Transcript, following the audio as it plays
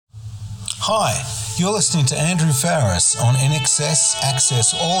Hi, you're listening to Andrew Farris on INXS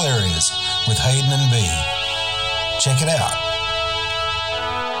Access All Areas with Hayden and B. Check it out.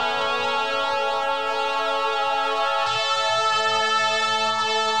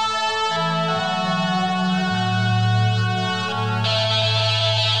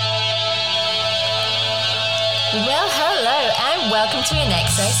 Well, hello and welcome to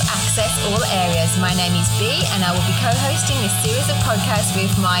INXS Access All Areas. My name is B and I will be co-hosting this series of podcasts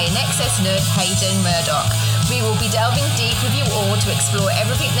with my INXS nerd Hayden Murdoch. We will be delving deep with you all to explore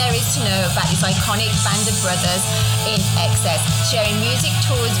everything there is to know about this iconic band of brothers in Excess, sharing music,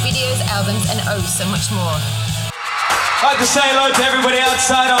 tours, videos, albums and oh, so much more. I'd like to say hello to everybody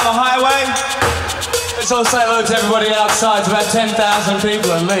outside on the highway. Let's all say hello to everybody outside. It's about 10,000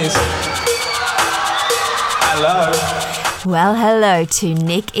 people at least. Hello. Well, hello to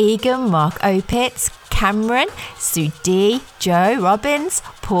Nick Egan, Mark Opitz, Cameron, Sue D, Joe Robbins,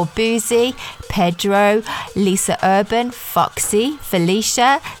 Paul Boozy, Pedro, Lisa Urban, Foxy,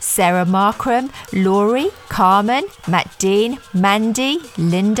 Felicia, Sarah Markram, Laurie, Carmen, Matt Dean, Mandy,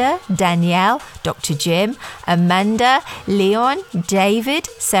 Linda, Danielle, Dr. Jim, Amanda, Leon, David,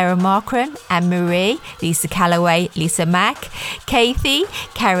 Sarah Markram, Anne-Marie, Lisa Calloway, Lisa Mack, Kathy,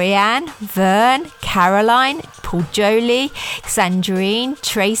 Carrie-Anne, Vern, Caroline, Paul Jolie, Sandrine,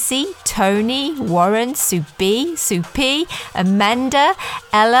 Tracy, Tony, Warren, Sue B, Sue P, Amanda,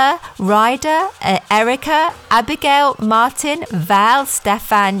 Ella, Ryder, Erica, Abigail, Martin, Val,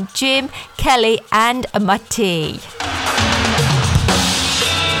 Stefan, Jim, Kelly and Matti.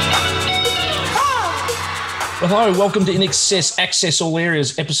 Well, hello, welcome to INXS Access All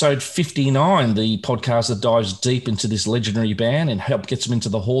Areas, episode 59, the podcast that dives deep into this legendary band and help gets them into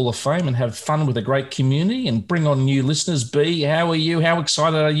the Hall of Fame and have fun with a great community and bring on new listeners. B, how are you? How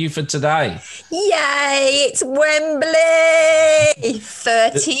excited are you for today? Yay, it's Wembley!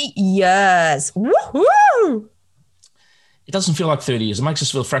 30 years. Woohoo! It doesn't feel like 30 years. It makes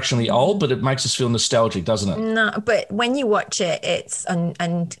us feel fractionally old, but it makes us feel nostalgic, doesn't it? No, but when you watch it, it's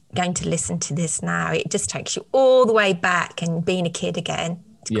and going to listen to this now, it just takes you all the way back and being a kid again.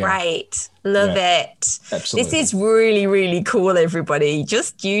 It's great. Love it. Absolutely. This is really, really cool, everybody.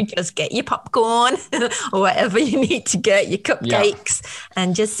 Just get your popcorn or whatever you need to get, your cupcakes,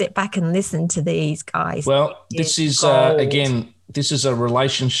 and just sit back and listen to these guys. Well, this is, again, this is a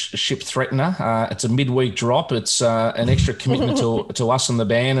relationship threatener. It's a midweek drop. It's an extra commitment to us and the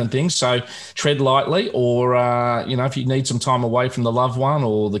band and things. So tread lightly, or if you need some time away from the loved one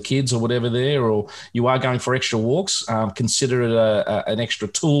or the kids or whatever there, or you are going for extra walks, consider it an extra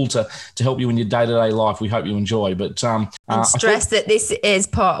tool to help you in your day-to-day life. We hope you enjoy. But and stress that this is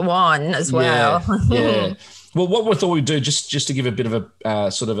part one as well. Yeah. Well, what we thought we'd do, just to give a bit of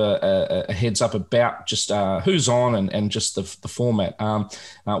a sort of a heads up about just who's on and just the format.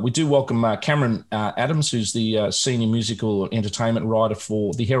 We do welcome Cameron Adams, who's the senior musical entertainment writer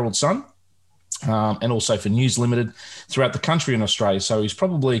for the Herald Sun and also for News Limited throughout the country in Australia. So he's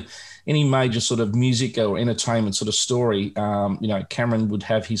probably any major sort of music or entertainment sort of story, Cameron would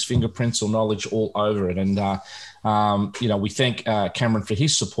have his fingerprints or knowledge all over it. And, we thank Cameron for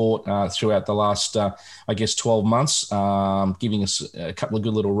his support throughout the last, 12 months, giving us a couple of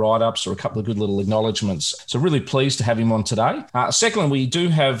good little write-ups or a couple of good little acknowledgements. So really pleased to have him on today. Secondly, we do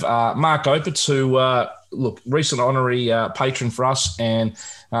have Mark Opitz, who, recent honorary patron for us and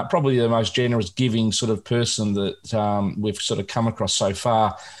probably the most generous giving sort of person that we've sort of come across so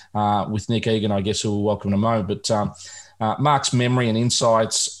far with Nick Egan, I guess, who we'll welcome in a moment. But Mark's memory and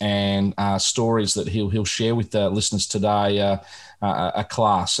insights and stories that he'll share with the listeners today are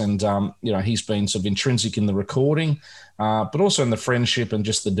class. And, he's been sort of intrinsic in the recording, but also in the friendship and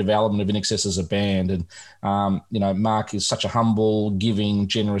just the development of INXS as a band. And, Mark is such a humble, giving,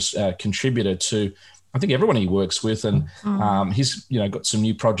 generous contributor to, I think, everyone he works with. And he's, got some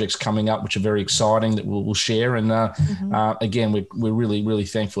new projects coming up, which are very exciting that we'll share. And again, we're really, really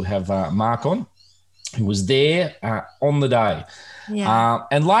thankful to have Mark on, who was there on the day. Yeah.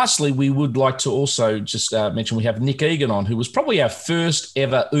 And lastly, we would like to also just mention we have Nick Egan on, who was probably our first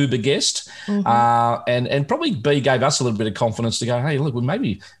ever Uber guest. And probably B gave us a little bit of confidence to go, hey, look,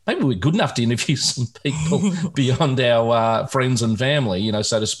 maybe we're good enough to interview some people beyond our friends and family,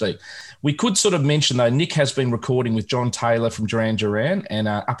 so to speak. We could sort of mention, though, Nick has been recording with John Taylor from Duran Duran and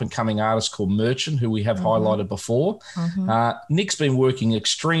an up-and-coming artist called Merchant, who we have highlighted before. Nick's been working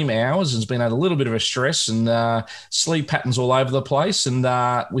extreme hours and has been at a little bit of a stress and sleep patterns all over the place. And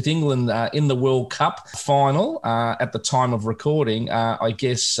with England in the World Cup final at the time of recording, I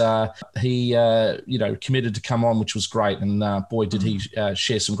guess he, committed to come on, which was great. And boy, did he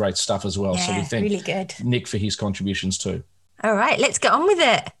share some great stuff as well. Yeah, so we thank really good. Nick for his contributions too. All right, let's get on with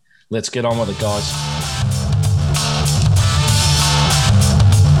it. Let's get on with it, guys.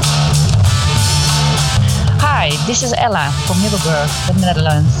 Hi, this is Ella from Middelburg, the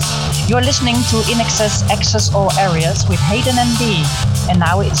Netherlands. You're listening to In Excess Access All Areas with Hayden and Bee. And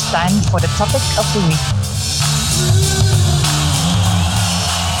now it's time for the topic of the week.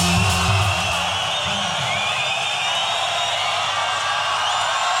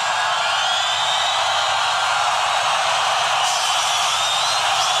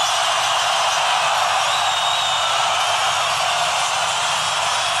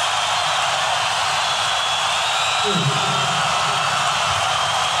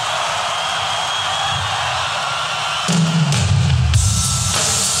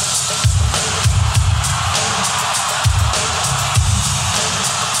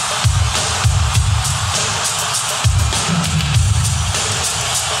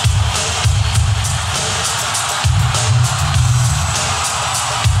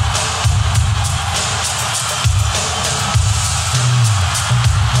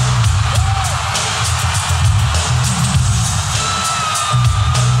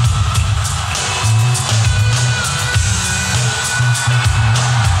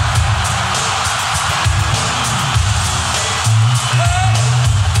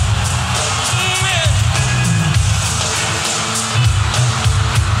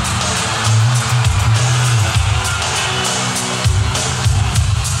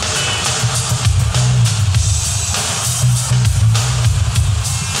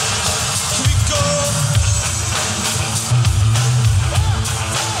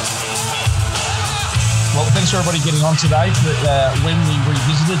 Thanks for everybody getting on today for Wembley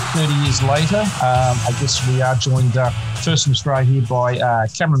Revisited 30 years later. I guess we are joined first in Australia here by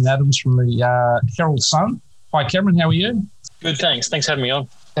Cameron Adams from the Herald Sun. Hi, Cameron. How are you? Good, thanks. Thanks for having me on.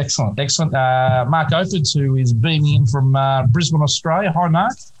 Excellent. Mark Opitz, who is beaming in from Brisbane, Australia. Hi,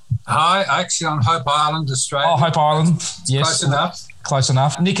 Mark. Hi, actually on Hope Island, Australia. Oh, Hope Island. Yes. Close enough. Close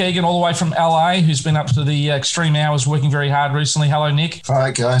enough. Nick Egan, all the way from LA, who's been up to the extreme hours working very hard recently. Hello, Nick. All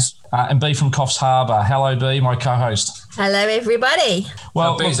right, guys. And B from Coffs Harbour. Hello, B, my co-host. Hello, everybody.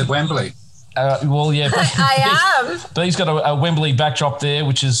 Well, B's at Wembley. Well, yeah. I am. B's got a Wembley backdrop there,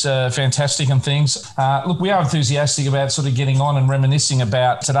 which is fantastic and things. Look, we are enthusiastic about sort of getting on and reminiscing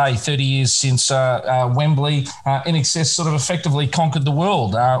about today, 30 years since Wembley In Excess sort of effectively conquered the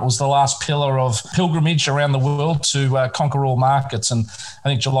world. It was the last pillar of pilgrimage around the world to conquer all markets. And I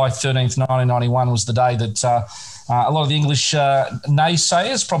think July 13th, 1991 was the day that a lot of the English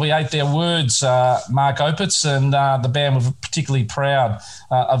naysayers probably ate their words, Mark Opitz, and the band were particularly proud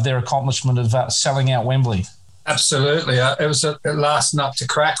of their accomplishment of selling out Wembley. Absolutely. It was a last nut to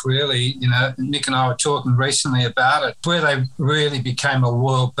crack, really. You know, Nick and I were talking recently about it, where they really became a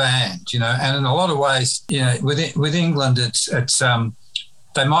world band, you know, and in a lot of ways, you know, with England, it's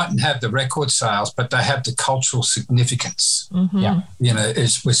they mightn't have the record sales, but they have the cultural significance. Mm-hmm. Yeah, you know,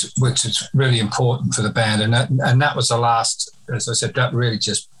 which is really important for the band, and that was the last. As I said, that really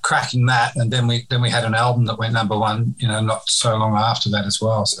just cracking that, and then we had an album that went number one. You know, not so long after that as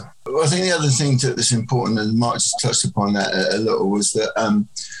well. So I think the other thing that's important, and Mark just touched upon that a little, was that.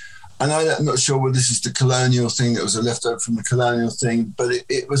 And I'm not sure whether this is the colonial thing that was a leftover from the colonial thing, but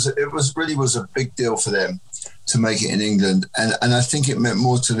it was a big deal for them to make it in England, and I think it meant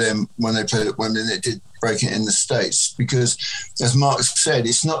more to them when they played at Wembley than it did breaking it in the States, because as Mark said,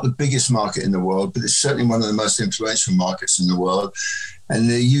 it's not the biggest market in the world, but it's certainly one of the most influential markets in the world, and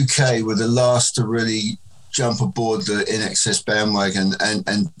the UK were the last to really jump aboard the In Excess bandwagon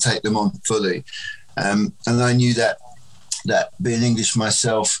and take them on fully, and I knew that being English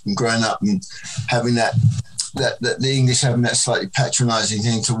myself and growing up and having that the English having that slightly patronising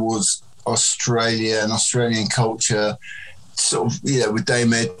thing towards Australia and Australian culture, sort of, yeah, with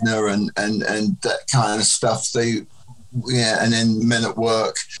Dame Edna and that kind of stuff. And then Men at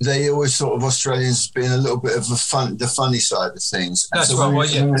Work. They always thought of Australians as being a little bit of the funny side of things. That's so right. Well,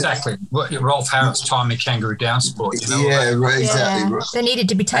 yeah, exactly. Rolf Harris, Timey Kangaroo Down Sport. You know, yeah, right, exactly. Yeah. They needed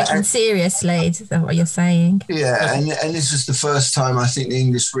to be taken seriously. Is that what you're saying? Yeah, and this was the first time I think the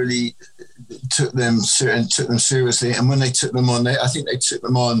English really took them seriously. And when they took them on, I think they took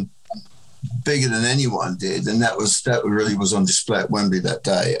them on bigger than anyone did, and that really was on display at Wembley that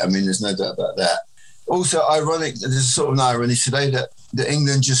day. I mean, there's no doubt about that. Also, ironic, there's sort of an irony today that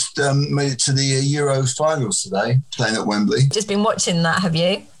England just made it to the Euro finals today, playing at Wembley. Just been watching that, have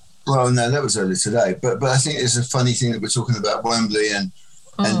you? Well, no, that was earlier today. But I think it's a funny thing that we're talking about Wembley and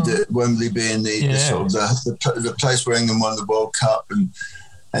Wembley being the sort of the place where England won the World Cup, and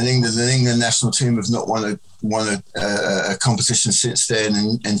And the England national team have not won a competition since then.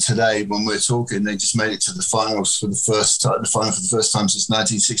 And today, when we're talking, they just made it to the finals for the first time since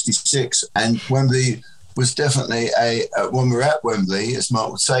 1966. And Wembley was definitely when we were at Wembley, as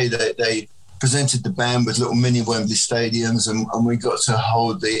Mark would say, they presented the band with little mini Wembley stadiums, and we got to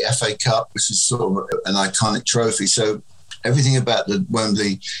hold the FA Cup, which is sort of an iconic trophy. So everything about the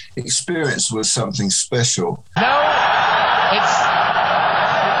Wembley experience was something special. No, it's...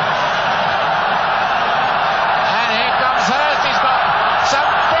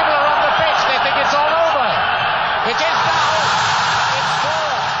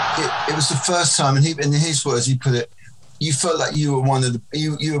 It was the first time, and in his words, he put it, you felt like you were one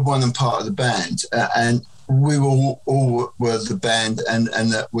and part of the band, and we all were the band, and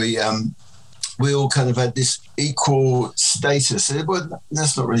that we all kind of had this equal status.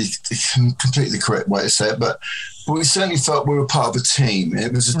 That's not really completely the correct way to say it, but we certainly felt we were part of a team.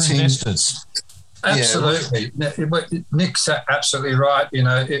 It was a team. Absolutely. Yeah. Nick's absolutely right.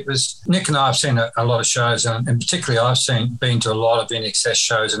 It was Nick and I have seen a lot of shows, and particularly I've been to a lot of INXS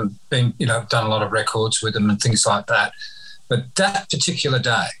shows and done a lot of records with them and things like that. But that particular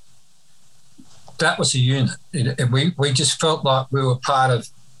day, that was a unit. We just felt like we were part of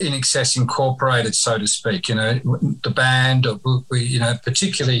INXS Incorporated, so to speak. The band,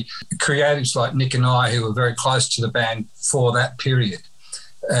 particularly creatives like Nick and I, who were very close to the band for that period.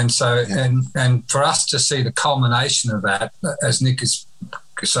 And so, and for us to see the culmination of that, as Nick has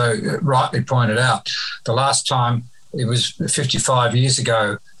so rightly pointed out, the last time it was 55 years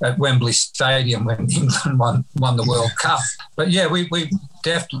ago at Wembley Stadium when England won the World Cup. But yeah, we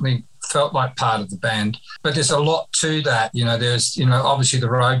definitely felt like part of the band. But there's a lot to that. There's obviously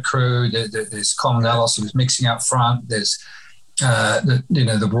the road crew. There's Colin Ellis who was mixing up front. There's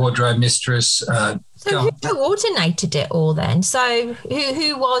the wardrobe mistress. So who coordinated it all then? So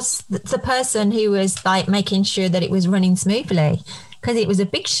who was the person who was like making sure that it was running smoothly? Because it was a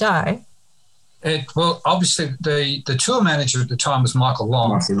big show. Well, obviously the tour manager at the time was Michael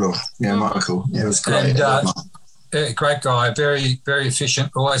Long. Michael. Yeah, it was great. And, great guy, very, very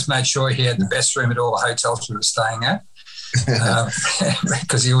efficient. Always made sure he had the best room at all the hotels we were staying at.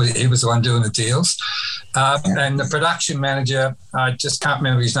 Because he was the one doing the deals. And the production manager, I just can't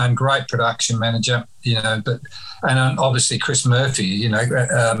remember his name, great production manager, and obviously Chris Murphy, and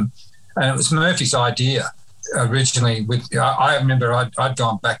it was Murphy's idea originally. I remember I'd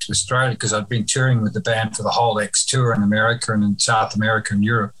gone back to Australia because I'd been touring with the band for the whole X tour in America and in South America and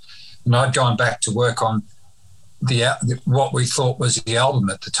Europe, and I'd gone back to work on what we thought was the album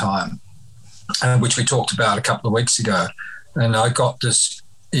at the time, which we talked about a couple of weeks ago. And I got this,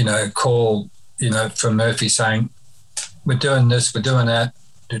 call, from Murphy saying, we're doing this, we're doing that,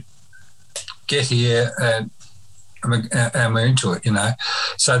 get here, and we're into it,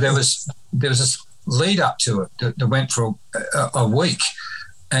 So there was this lead up to it that went for a week.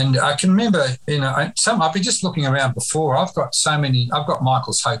 And I can remember, I've been just looking around before. I've got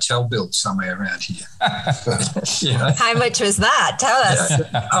Michael's hotel bill somewhere around here. How much was that? Tell us.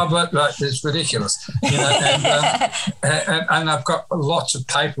 It's ridiculous. And I've got lots of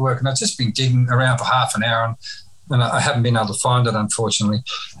paperwork, and I've just been digging around for half an hour, and I haven't been able to find it, unfortunately.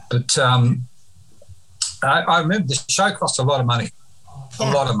 But I remember the show cost a lot of money,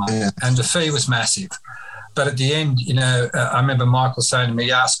 and the fee was massive. But at the end, I remember Michael saying to me,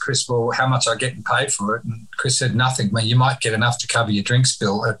 he asked Chris, well, how much I getting paid for it? And Chris said, nothing. Well, you might get enough to cover your drinks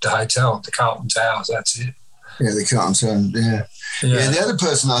bill at the hotel, at the Carlton Towers. That's it. Yeah, the Carlton Towers, yeah. The other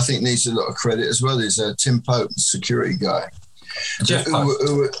person I think needs a lot of credit as well is Tim Pope, the security guy. Jeff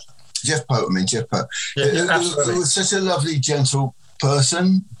Pope. Jeff Pope. Yeah, absolutely. He was such a lovely, gentle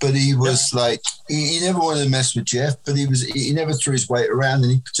person, but he was like, he never wanted to mess with Jeff, but he never threw his weight around,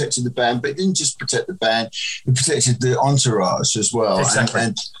 and he protected the band, but he didn't just protect the band, he protected the entourage as well. Exactly.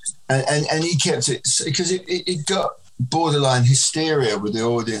 And he kept it, because it got borderline hysteria with the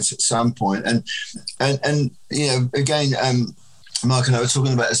audience at some point. And again, Mark and I were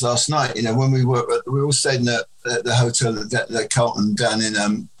talking about this last night, when we all stayed in the hotel at the Carlton down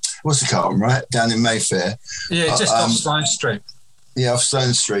in, what's the Carlton, right? Down in Mayfair. Yeah, just off Sloane Street. Yeah, off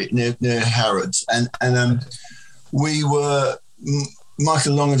Sloane Street, near Harrods. And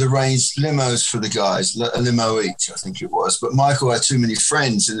Michael Long had arranged limos for the guys, a limo each, I think it was. But Michael had too many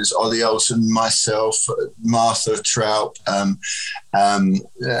friends, and there's Ollie Olsen, myself, Martha Trout, and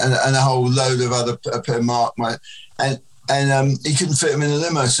a whole load of other, and he couldn't fit him in a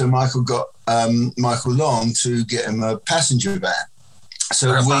limo, so Michael got Michael Long to get him a passenger van. So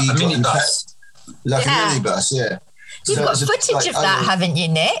a minibus. A minibus, yeah. You've got footage of that, haven't you,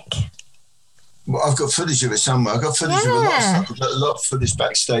 Nick? Well, I've got footage of it somewhere. I've got footage of a lot of stuff. I've got a lot of footage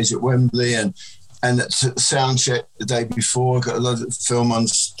backstage at Wembley and at sound check the day before. I've got a lot of film on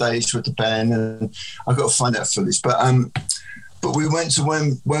stage with the band, and I've got to find that footage. But we went to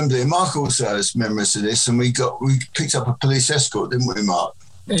Wembley, and Mark also has memories of this, and we picked up a police escort, didn't we, Mark?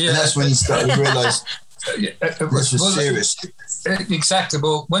 Yeah. And that's when you started to realise this was serious. Exactly.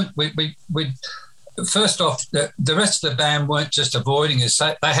 Well, when we first off, the rest of the band weren't just avoiding us.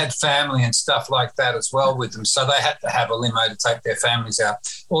 They had family and stuff like that as well with them, so they had to have a limo to take their families out.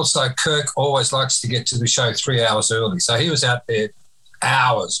 Also, Kirk always likes to get to the show 3 hours early, so he was out there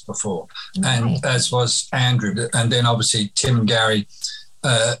hours before, and as was Andrew. And then obviously Tim, Gary,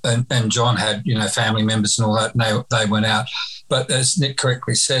 and John had family members and all that, and they went out. But as Nick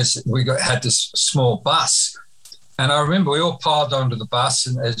correctly says, we had this small bus, and I remember we all piled onto the bus,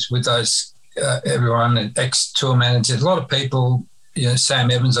 and as with those everyone, and ex-tour managers, a lot of people, Sam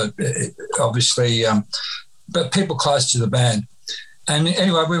Evans, obviously, but people close to the band. And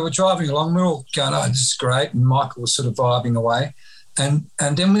anyway, we were driving along, we were all going, oh, this is great, and Michael was sort of vibing away. And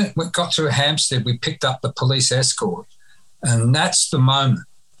then when we got through Hampstead, we picked up the police escort, and that's the moment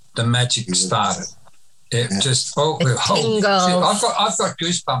the magic started. It just, I've got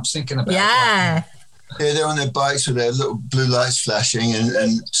goosebumps thinking about it. Yeah. Yeah, they're on their bikes with their little blue lights flashing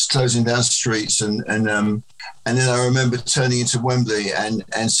and closing down streets, and then I remember turning into Wembley and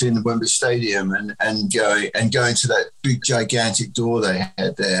seeing the Wembley Stadium and going to that big gigantic door they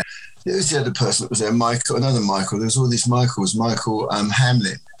had there. There was the other person that was there, another Michael. There was all these Michaels. Michael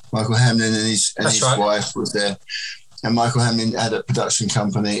Hamlin and his wife was there. And Michael Hamlin had a production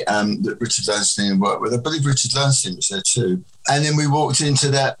company that Richard Lansing worked with. I believe Richard Lansing was there too. And then we walked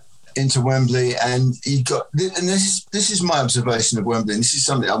into Wembley, and this is my observation of Wembley, and this is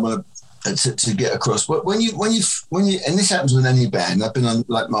something I want to get across. When you, and this happens with any band. I've been on,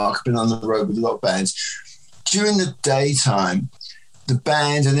 like Mark, I've been on the road with a lot of bands. During the daytime, the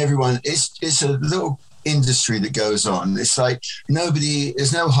band and everyone, it's a little industry that goes on. It's like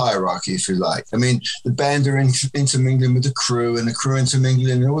there's no hierarchy, if you like. I mean, the band are intermingling with the crew, and the crew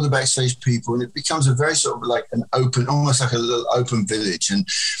intermingling and all the backstage people, and it becomes a very sort of like an open, almost like a little open village, and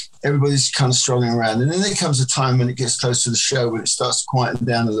everybody's kind of strolling around. And then there comes a time when it gets close to the show, when it starts to quieten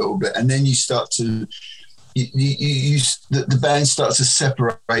down a little bit, and then you start to the band starts to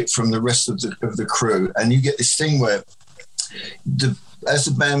separate from the rest of the crew, and you get this thing where as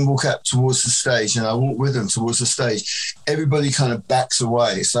the band walk up towards the stage, and I walk with them towards the stage, everybody kind of backs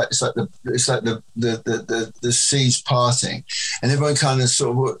away. It's like the seas parting, and everyone kind of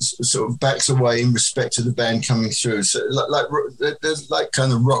sort of backs away in respect to the band coming through. So they're like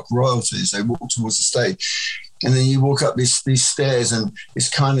kind of rock royalties. They walk towards the stage, and then you walk up these stairs, and it's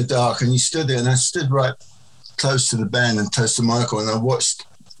kind of dark, and you stood there, and I stood right close to the band and close to Michael, and I watched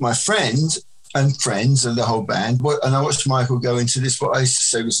my friends and the whole band, and I watched Michael go into this, what I used to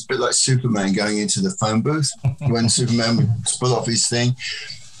say was a bit like Superman going into the phone booth when Superman would pull off his thing,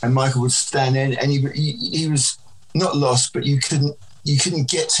 and Michael would stand in, and he was not lost, but you couldn't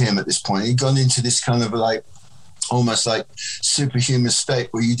get to him at this point. He'd gone into this kind of like almost like superhuman state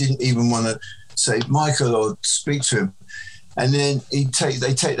where you didn't even want to say Michael or speak to him, and then they take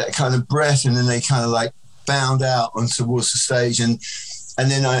that kind of breath, and then they kind of like bound out on towards the stage, and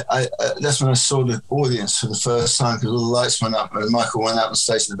then I that's when I saw the audience for the first time, because all the lights went up and Michael went out on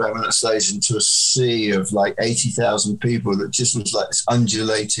stage and the band went on stage into a sea of like 80,000 people that just was like this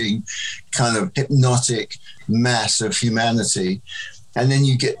undulating kind of hypnotic mass of humanity. And then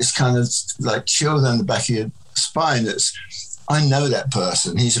you get this kind of like chill down the back of your spine I know that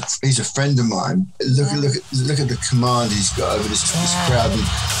person. He's a friend of mine. Look at the command he's got over this crowd.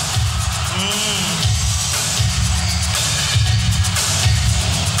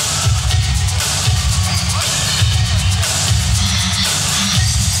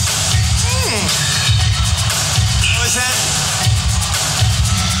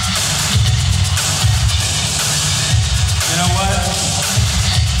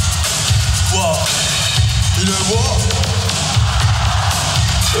 You know what?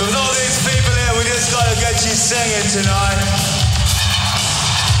 With all these people here, we just gotta get you singing tonight.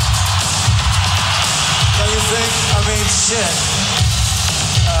 Don't you think? I mean, shit.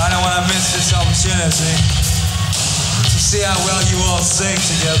 I don't want to miss this opportunity to see how well you all sing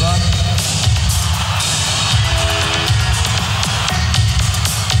together.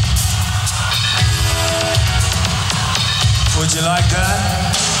 Would you like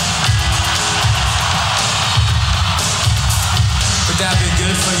that? Would that be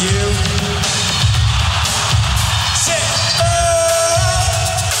good for you? Sit.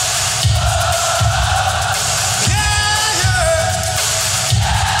 Yeah, yeah.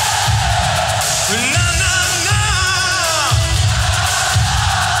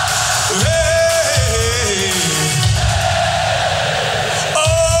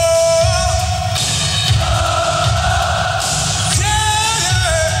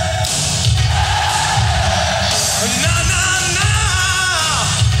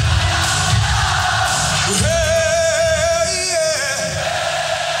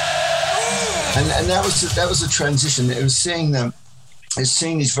 and that was a transition. It was seeing them, it's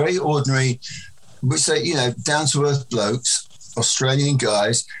seeing these very ordinary, we say, down to earth blokes, Australian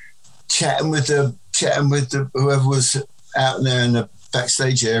guys, chatting with the whoever was out there in the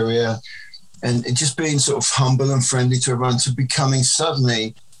backstage area, and just being sort of humble and friendly to everyone, to becoming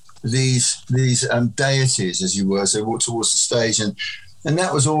suddenly these deities, as you were, as they walked towards the stage, and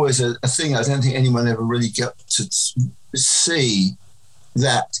that was always a thing. I don't think anyone ever really got to see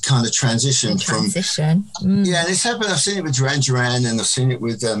that kind of transition. Yeah, and it's happened. I've seen it with Duran Duran, and I've seen it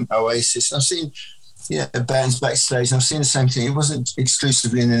with Oasis. I've seen bands backstage, and I've seen the same thing. It wasn't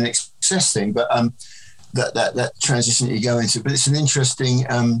exclusively an INXS thing, but that transition that you go into. But it's an interesting.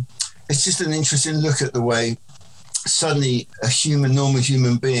 It's just an interesting look at the way suddenly a normal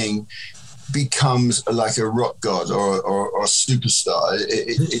human being becomes like a rock god or a superstar.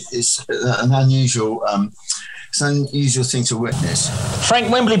 It's an unusual. It's an unusual thing to witness. Frank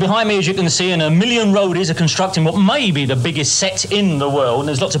Wembley behind me, as you can see, and a million roadies are constructing what may be the biggest set in the world. And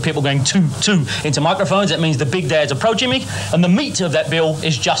there's lots of people going toot into microphones. That means the big dad's approaching me, and the meat of that bill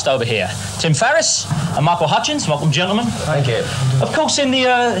is just over here. Tim Farriss and Michael Hutchence, welcome, gentlemen. Thank you. Of course, in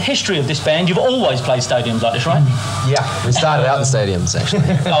the history of this band, you've always played stadiums like this, right? Yeah, we started out in stadiums, actually.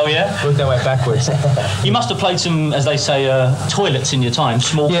 Oh, yeah? Worked our way backwards. You must have played some, as they say, toilets in your time,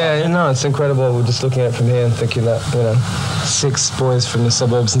 small... Yeah, no, it's incredible. We're just looking at it from here and thinking that, 6 boys from the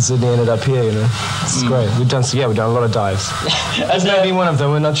suburbs in Sydney ended up here, It's great. We've done a lot of dives. As maybe one of them,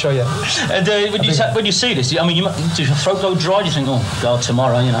 we're not sure yet. And when you see this, I mean, does your throat go dry? Do you think, oh, God,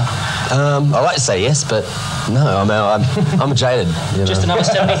 tomorrow, I like to say yes, but no, I'm jaded. Just another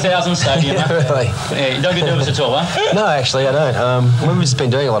 70,000 stadium. Yeah, really. Yeah, you don't get nervous at all, huh? No, actually, I don't. We've just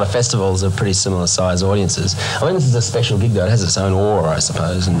been doing a lot of festivals of pretty similar size audiences. I mean, this is a special gig, though. It has its own aura, I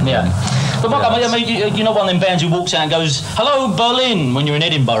suppose. And, but Mark, I mean, you're not one of them bands who walks out and goes, hello, Berlin, when you're in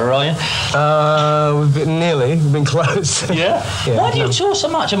Edinburgh, are you? We've been close. Yeah? Why do you tour so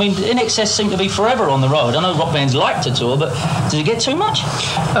much? I mean, INXS seem to be forever on the road. I know rock bands like to tour, but does it get too much?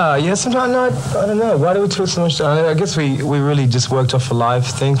 Yeah, sometimes, no, I don't know. Why do we tour so much? I guess we really just worked off a live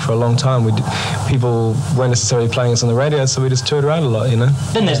thing for a long time. People weren't necessarily playing us on the radio, so we just toured around a lot,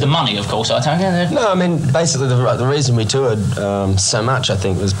 Then there's the money, of course, I take it. No, I mean, basically the reason we toured so much, I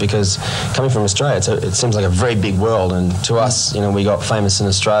think, was because coming from Australia, it seems like a very big world, and to us, we got famous in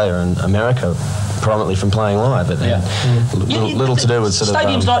Australia and America predominantly from playing live, but little to do with sort of...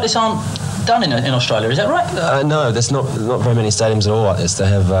 Stadiums like this aren't done in Australia, is that right? No, there's not very many stadiums at all like this. They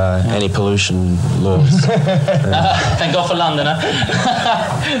have anti-pollution laws. Thank God for London,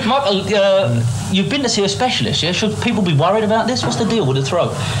 huh? Michael, you've been to see a specialist, yeah? Should people be worried about this? What's the deal with the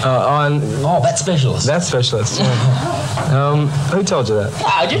throat? That specialist. That specialist, who told you that?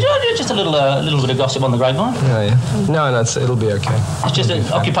 Just a little bit of gossip on the grapevine. Yeah. No, it'll be okay. It's just an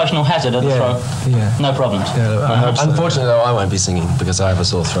occupational hazard of the throat. Yeah. No problems. Yeah, I hope so. Unfortunately, though, I won't be singing because I have a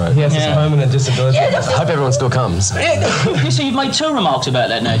sore throat. Yes, it's a permanent disability. I hope everyone still comes. You see, you've made 2 remarks about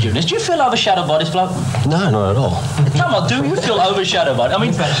that now, Jonas. Do you feel overshadowed by this bloke? No, not at all. Come on, do you feel overshadowed by it? I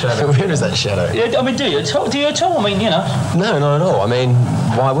mean, where is that shadow? Yeah, I mean, do you at all? I mean, No, not at all. I mean,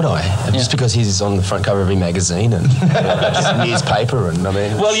 why would I? Just because he's on the front cover of every magazine and newspaper, and I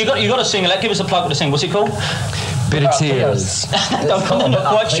mean. Well, you got to sing. Give us a plug for the sing. What's it called? Bit of Tears. I'm not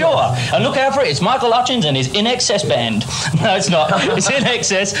quite sure. And look out for it. It's Michael Hutchence and his INXS band. No, it's not. It's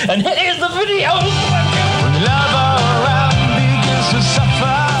INXS, and here's the video. When love around begins to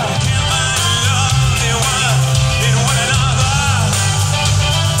suffer.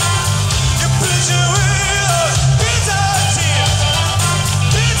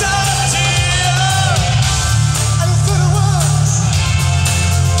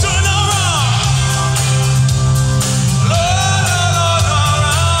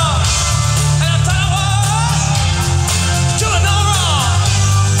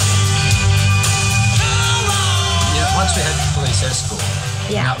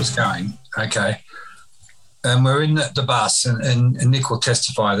 And that was going, okay. And we're in the bus, and Nick will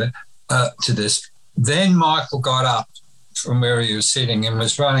testify to this. Then Michael got up from where he was sitting and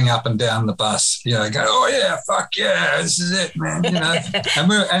was running up and down the bus, going, oh, yeah, fuck yeah, this is it, man,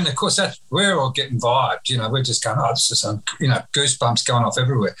 and of course, we're all getting vibed, we're just going, oh, this is some, goosebumps going off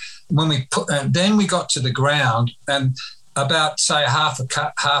everywhere. Then we got to the ground, and about, say, half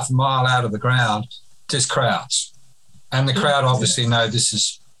a mile out of the ground, there's crowds. And the crowd obviously know this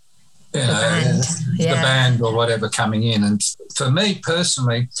is, the band or whatever coming in. And for me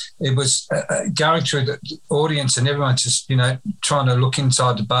personally, it was going through the audience and everyone just, trying to look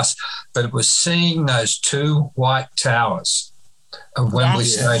inside the bus, but it was seeing those 2 white towers of Wembley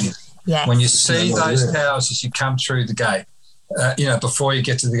Stadium. Yes. When you see those towers as you come through the gate, before you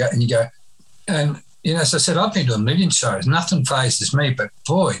get to the gate, and you go, you know, as I said, I've been to a million shows. Nothing phases me, but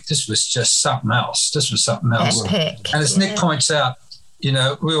boy, this was just something else. Epic. And as Nick points out, you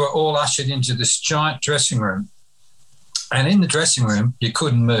know, we were all ushered into this giant dressing room. And in the dressing room, you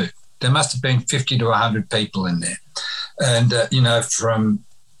couldn't move. There must have been 50 to 100 people in there. And, you know, from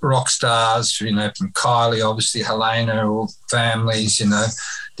rock stars, you know, from Kylie, obviously, Helena, all families, you know,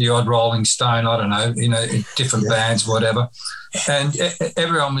 the odd Rolling Stone, I don't know, you know, different bands, whatever. And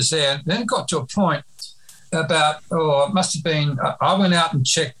everyone was there. And then it got to a point about, it must have been, I went out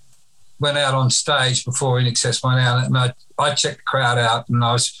on stage before INXS went out, and I checked the crowd out, and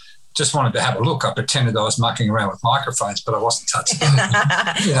I just wanted to have a look. I pretended I was mucking around with microphones, but I wasn't touching them.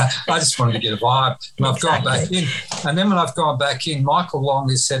 You know, I just wanted to get a vibe. And I've gone back in. And then when I've gone back in, Michael Long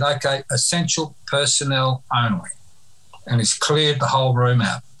has said, okay, essential personnel only. And he's cleared the whole room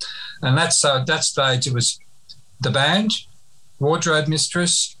out. And at that stage, it was the band, Wardrobe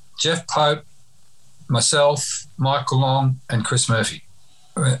Mistress, Jeff Pope, myself, Michael Long, and Chris Murphy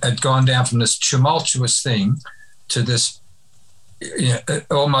had gone down from this tumultuous thing to this, you know,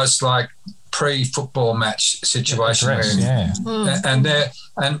 almost like pre-football match situation.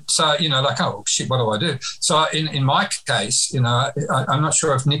 And so, you know, like, oh shit, what do I do? So in my case, you know, I'm not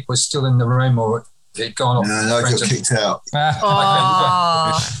sure if Nick was still in the room or he'd gone off. No, I got kicked out.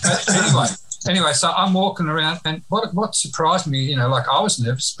 Anyway, so I'm walking around, and what surprised me, you know, like I was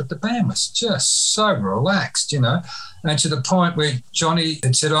nervous, but the band was just so relaxed, you know, and to the point where Johnny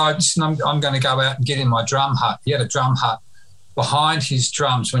had said, I'm going to go out and get in my drum hut. He had a drum hut behind his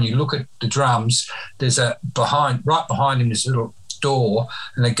drums. When you look at the drums, there's right behind him, this little door,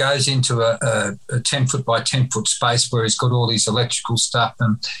 and it goes into a 10 foot by 10 foot space where he's got all his electrical stuff,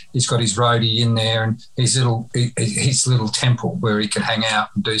 and he's got his roadie in there, and his little temple where he can hang out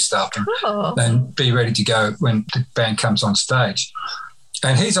and do stuff and be ready to go when the band comes on stage.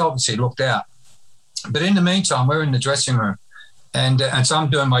 And he's obviously looked out. But in the meantime, we're in the dressing room, and so I'm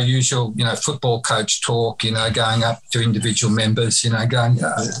doing my usual, you know, football coach talk, you know, going up to individual members, you know, going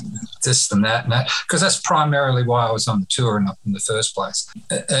this and that, because that's primarily why I was on the tour in the first place,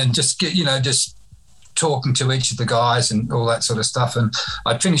 and just talking to each of the guys and all that sort of stuff. And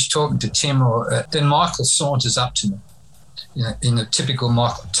I'd finished talking to Tim, then Michael saunters up to me, you know, in a typical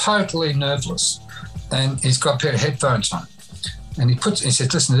Michael, totally nerveless, and he's got a pair of headphones on, and he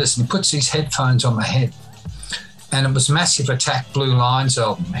said, listen to this, and he puts these headphones on my head. And it was Massive Attack Blue Lines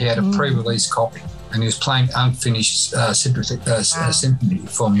album. He had a pre-release copy, and he was playing unfinished symphony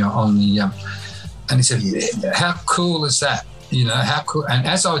for me on the. And he said, "How cool is that? You know, how cool?" And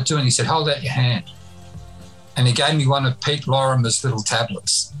as I was doing, he said, "Hold out your hand," and he gave me one of Pete Lorimer's little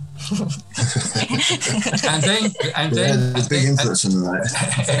tablets. and then big influence on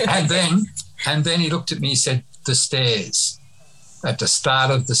that. and then he looked at me. He said, "The stairs." At the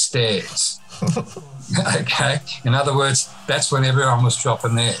start of the stairs. Okay. In other words, that's when everyone was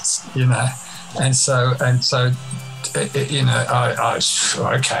dropping theirs, you know. And so, you know, I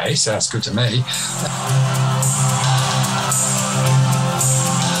okay, sounds good to me.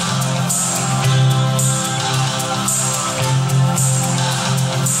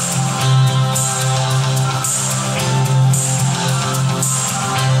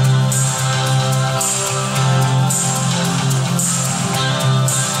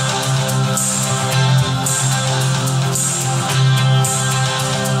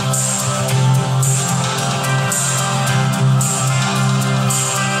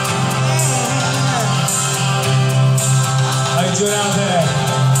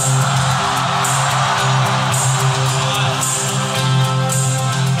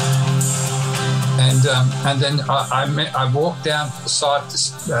 And then I walked down the side,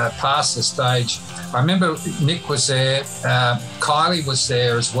 past the stage. I remember Nick was there, Kylie was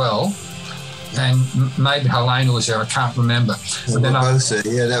there as well, and maybe Helena was there. I can't remember. And then both there.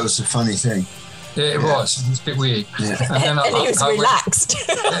 Yeah, that was the funny thing. Yeah, it was. It was a bit weird. Yeah. And then he was relaxed.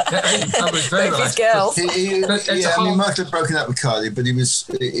 I was very relaxed. Girl. I Michael had broken up with Kylie, but he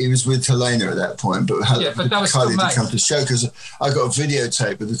was with Helena at that point. But that was Kylie did come to the show because I got a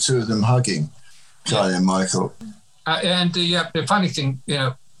videotape of the two of them hugging, Kylie and Michael. And the funny thing, you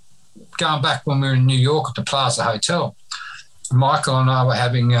know, going back when we were in New York at the Plaza Hotel, Michael and I were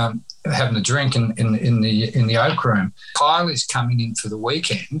having a drink in the Oak Room. Kylie's coming in for the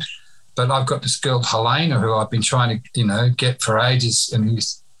weekend. But I've got this girl, Helena, who I've been trying to, you know, get for ages. And he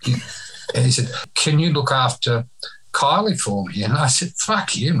said, "Can you look after Kylie for me?" And I said,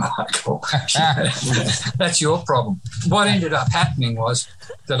 "Fuck you, Michael. That's your problem." What ended up happening was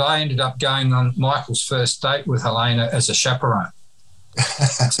that I ended up going on Michael's first date with Helena as a chaperone.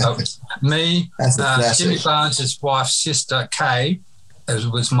 So me, Jimmy Barnes' wife's sister, Kay,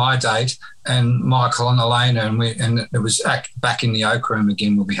 it was my date, and Michael and Elena, and it was back in the Oak Room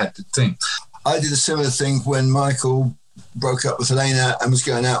again where we had the thing. I did a similar thing when Michael broke up with Elena and was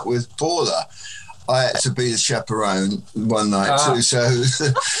going out with Paula. I had to be the chaperone one night too, so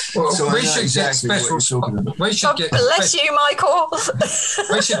we should get special. Bless you, Michael.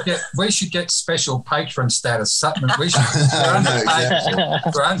 we should get special patron status. We're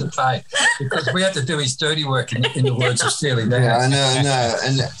underpaid because we had to do his dirty work in the words of Steely Dan. Yeah, I know.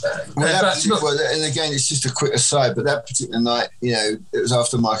 And and again, it's just a quick aside, but that particular night, it was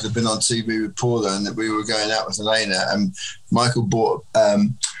after Michael had been on TV with Paula, and that we were going out with Elena, and Michael bought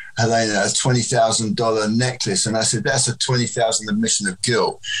Helena a $20,000 necklace, and I said, that's a 20,000 admission of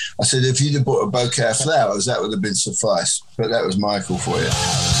guilt. I said, if you'd have bought a bouquet of flowers, that would have been suffice. But that was Michael for you.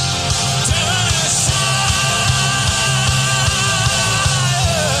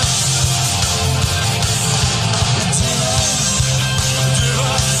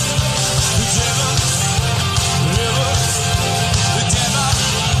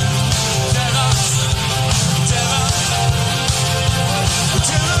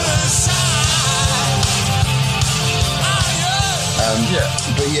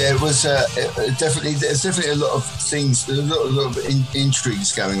 But yeah, it was definitely. There's definitely a lot of things. There's a lot of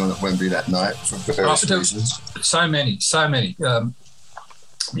intrigues going on at Wembley that night for various reasons. So many. People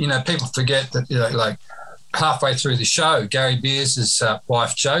forget that like halfway through the show, Gary Beers'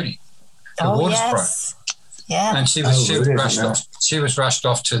 wife Jodie, yes. Yeah, and she was rushed off. She was rushed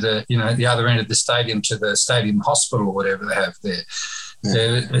off to the the other end of the stadium, to the stadium hospital or whatever they have there.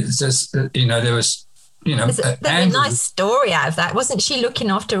 Yeah. It's just there was. There's a nice story out of that. Wasn't she looking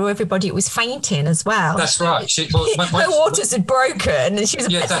after everybody who was fainting as well? That's right. Her waters had broken and she was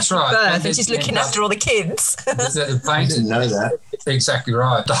that's right. And she's looking after all the kids. I didn't know that. Exactly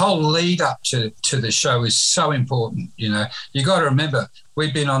right. The whole lead up to the show is so important. You got to remember,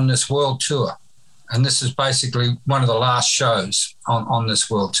 we've been on this world tour, and this is basically one of the last shows on this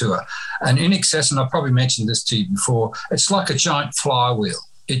world tour. And INXS, and I probably mentioned this to you before, it's like a giant flywheel.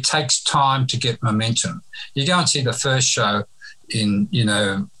 It takes time to get momentum. You go and see the first show in,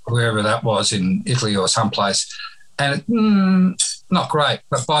 wherever that was, in Italy or someplace, and not great.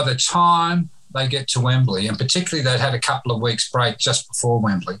 But by the time they get to Wembley, and particularly they'd had a couple of weeks break just before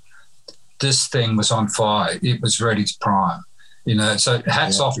Wembley, this thing was on fire. It was ready to prime. So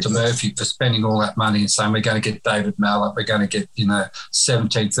hats off to Murphy for spending all that money and saying, we're going to get David Mallet, we're going to get,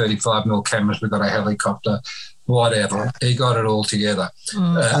 17 35mm cameras, we've got a helicopter, whatever. He got it all together.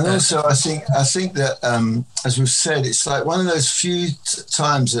 And also, I think that, as we've said, it's like one of those few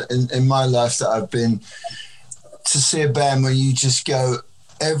times in my life that I've been to see a band where you just go,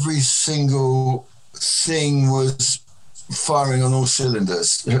 every single thing was firing on all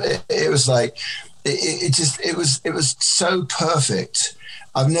cylinders. It was like, it was so perfect.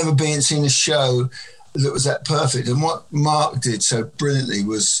 I've never seen a show that was that perfect. And what Mark did so brilliantly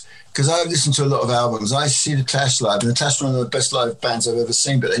was, because I've listened to a lot of albums, I see the Clash live, and the Clash are one of the best live bands I've ever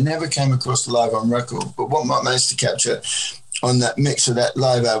seen, but they never came across the live on record. But what Mark managed to capture on that mix of that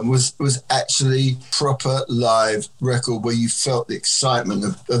live album was actually proper live record where you felt the excitement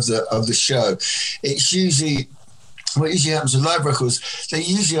of the show. It's usually... What usually happens with live records, they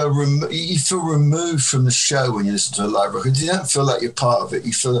usually are you feel removed from the show when you listen to a live record. You don't feel like you're part of it.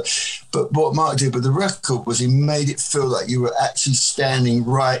 You feel, but what Mark did with the record was he made it feel like you were actually standing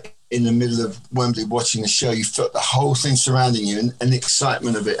right in the middle of Wembley watching the show. You felt the whole thing surrounding you and the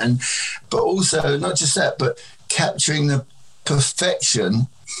excitement of it, but also not just that, but capturing the perfection.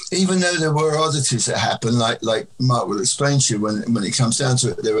 Even though there were oddities that happened, like Mark will explain to you when it comes down to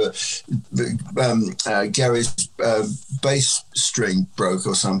it, there were Gary's bass string broke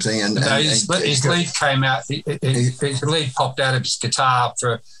or something, and his lead came out. His lead popped out of his guitar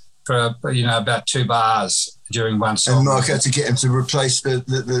for about 2 bars during one song. And Mark had to get him to replace and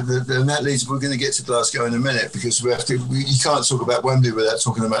that leads. We're going to get to Glasgow in a minute because you can't talk about Wembley without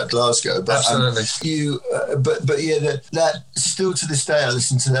talking about Glasgow. But, absolutely. That still to this day I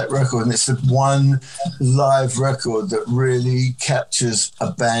listen to that record, and it's the one live record that really captures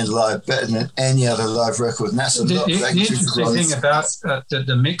a band live better than any other live record, and that's a lot. The interesting thing about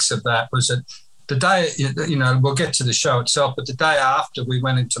the mix of that was that the day, we'll get to the show itself, but the day after we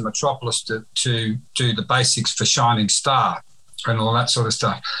went into Metropolis to do the basics for Shining Star and all that sort of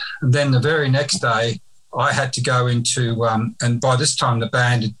stuff. And then the very next day, I had to go into, and by this time the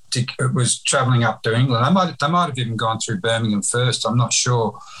band was travelling up to England. They might have even gone through Birmingham first, I'm not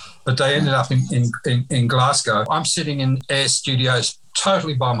sure. But they ended up in Glasgow. I'm sitting in Air Studios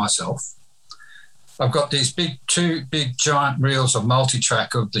totally by myself. I've got these two big giant reels of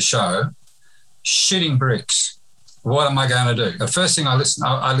multi-track of the show, shitting bricks. what am I going to do? The first thing I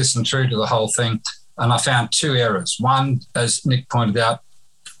listened through to the whole thing, and I found 2 errors. One, as Nick pointed out,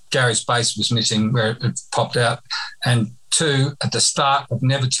 Gary's bass was missing where it popped out. And 2, at the start of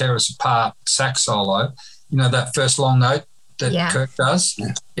Never Tear Us Apart sax solo, you know, that first long note that Kirk does,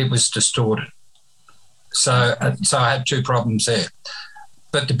 it was distorted. So I had 2 problems there.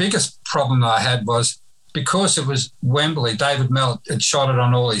 But the biggest problem I had was because it was Wembley, David Mell had shot it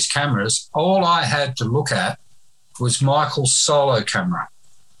on all his cameras, all I had to look at was Michael's solo camera.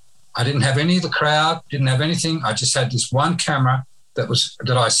 I didn't have any of the crowd, didn't have anything. I just had this one camera that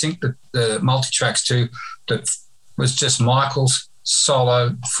I synced the multi-tracks to that was just Michael's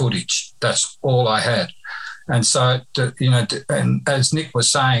solo footage. That's all I had. And so, and as Nick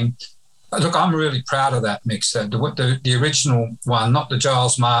was saying, look, I'm really proud of that mix. The original one, not the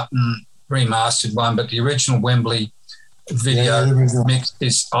Giles Martin remastered one, but the original Wembley video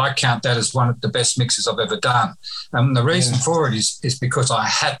mix I count that as one of the best mixes I've ever done. And the reason for it is because I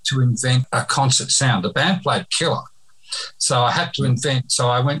had to invent a concert sound. The band played killer. So I had to invent. So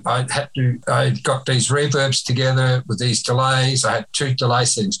I got these reverbs together with these delays. I had 2 delay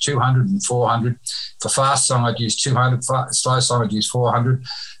settings, 200 and 400. For fast song, I'd use 200. For slow song, I'd use 400.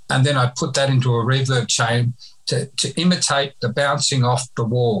 And then I put that into a reverb chain to imitate the bouncing off the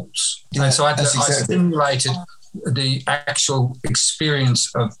walls. Yeah, and so I stimulated the actual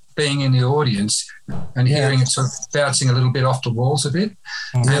experience of being in the audience and hearing it sort of bouncing a little bit off the walls a bit.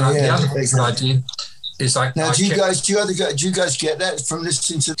 And the other thing that I did is like... Now, do you guys get that from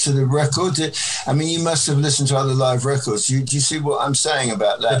listening to the record? I mean, you must have listened to other live records. Do you see what I'm saying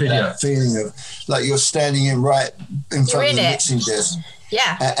about that feeling of like you're standing right in front of the mixing desk?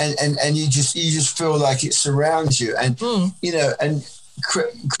 Yeah. And you just feel like it surrounds you. And, you know, and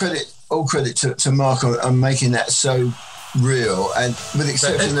credit to Mark on making that so real. And with the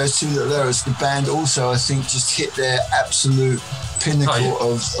exception of those 2 little errors, the band also, I think, just hit their absolute pinnacle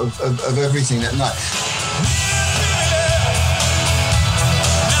of everything that night.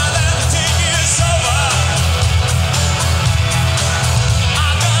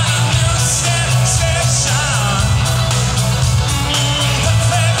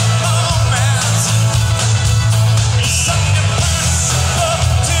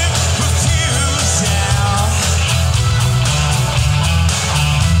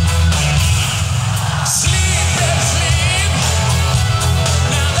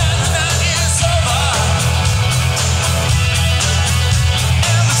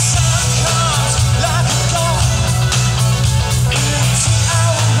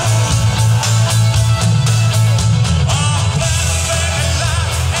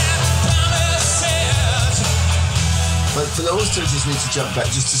 Also just need to jump back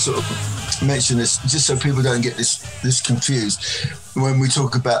just to sort of mention this, just so people don't get this confused when we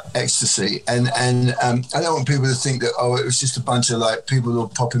talk about ecstasy. And I don't want people to think that, it was just a bunch of like people all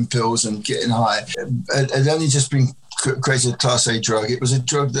popping pills and getting high. It had only just been created a Class A drug. It was a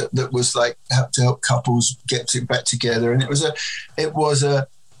drug that was like to help couples get back together, and it was the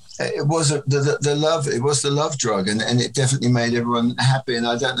love drug, and it definitely made everyone happy. And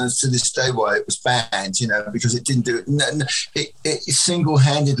I don't know to this day why it was banned, you know, because it didn't do it. It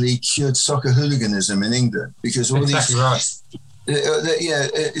single-handedly cured soccer hooliganism in England because all these. Right.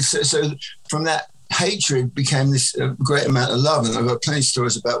 So from that hatred became this great amount of love, and I've got plenty of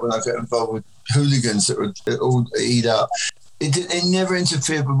stories about when I got involved with hooligans that would all eat up. It never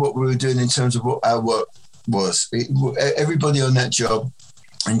interfered with what we were doing in terms of what our work was. Everybody on that job.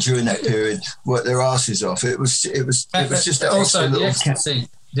 And during that period, worked their asses off. It was just that also the ecstasy.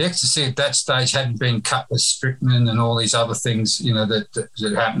 The ecstasy at that stage hadn't been cut with strychnine and all these other things, you know, that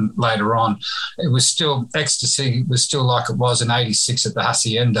happened later on. It was still ecstasy was still like it was in '86 at the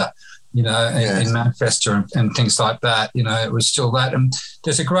Hacienda, you know, in Manchester and things like that. You know, it was still that. And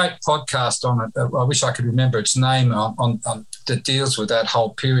there's a great podcast on it. I wish I could remember its name on that deals with that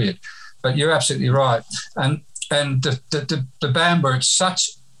whole period. But you're absolutely right. And the band were at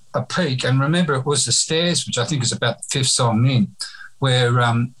such a peak, and remember it was The Stairs, which I think is about the 5th song in, where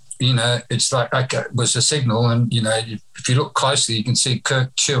you know it's like it was a signal, and you know if you look closely you can see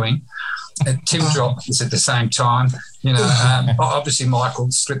Kirk chewing, and Tim dropped this at the same time. You know, obviously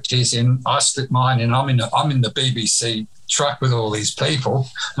Michael slipped his in, I slipped mine in. I'm in the BBC truck with all these people,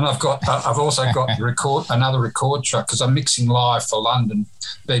 and I've also got another record truck because I'm mixing live for London,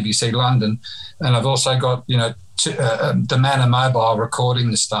 BBC London, and I've also got the Manor Mobile recording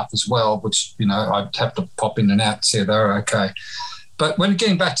the stuff as well, which you know I'd have to pop in and out and see they're okay. But when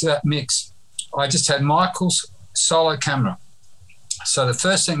getting back to that mix, I just had Michael's solo camera. So the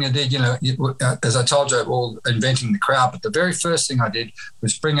first thing I did, you know, as I told you, all inventing the crowd, but the very first thing I did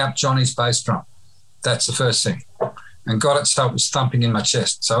was bring up Johnny's bass drum. That's the first thing. And got it so it was thumping in my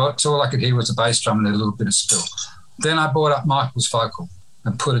chest. So it's all I could hear was a bass drum and a little bit of spill. Then I brought up Michael's vocal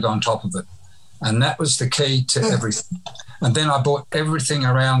and put it on top of it. And that was the key to everything. And then I brought everything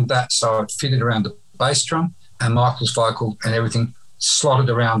around that so it fitted around the bass drum and Michael's vocal and everything slotted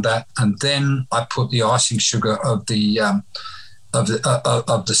around that. And then I put the icing sugar of the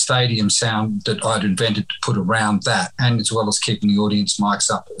stadium sound that I'd invented to put around that, and as well as keeping the audience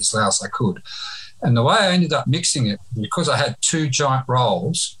mics up as loud as I could. And the way I ended up mixing it, because I had two giant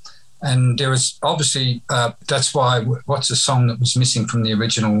rolls, and there was obviously, that's why, what's the song that was missing from the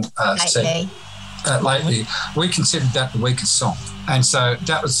original set? Lately. We considered that the weakest song. And so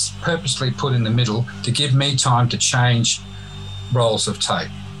that was purposely put in the middle to give me time to change rolls of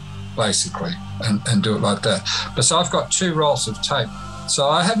tape, basically, and do it like that. But so I've got two rolls of tape. So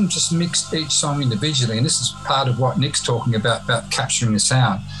I haven't just mixed each song individually, and this is part of what Nick's talking about capturing the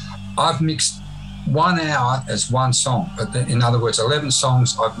sound. I've mixed 1 hour as one song. But in other words, 11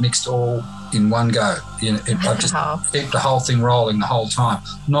 songs I've mixed all in one go. You know, I just keep the whole thing rolling the whole time,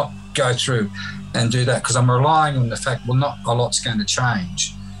 not go through and do that, because I'm relying on the fact, well, not a lot's going to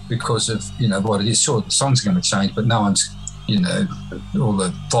change because of, you know, what it is. Sure, the song's going to change, but no one's, you know, all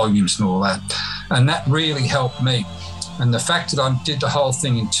the volumes and all that. And that really helped me. And the fact that I did the whole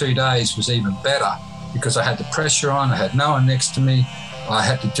thing in 2 days was even better, because I had the pressure on, I had no one next to me. I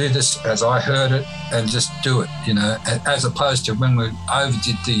had to do this as I heard it and just do it, you know, as opposed to when we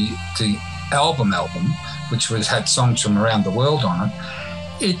overdid the album, which had songs from around the world on it.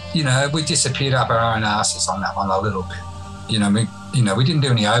 You know, we disappeared up our own asses on that one a little bit. You know, we didn't do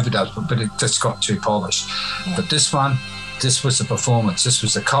any overdubs, but it just got too polished. Yeah. But this one, this was the performance. This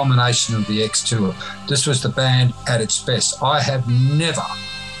was the culmination of the X tour. This was the band at its best. I have never,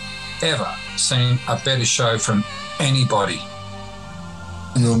 ever seen a better show from anybody.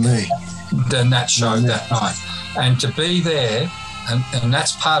 Nor me. Than that show that night. And to be there, and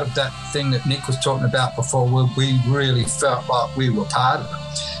that's part of that thing that Nick was talking about before, where we really felt like we were part of it.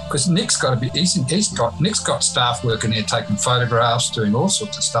 Because Nick's got staff working there, taking photographs, doing all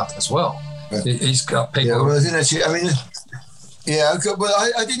sorts of stuff as well. He's got people. Yeah, well, I think actually, I mean, yeah,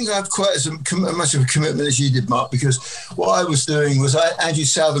 I didn't have quite as much of a commitment as you did, Mark, because what I was doing was Andrew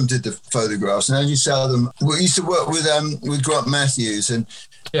Southam did the photographs, and Andrew Southam, we used to work with Grant Matthews, and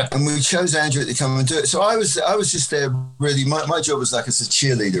we chose Andrew to come and do it. So I was just there really. My job was like as a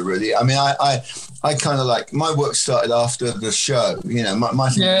cheerleader, really. I mean, I kind of like, my work started after the show. You know, my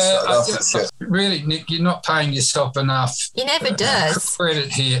thing started after the show. Really, Nick, you're not paying yourself enough. He never does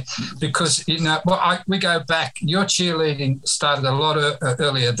credit here, because you know. Well, we go back. Your cheerleading started a lot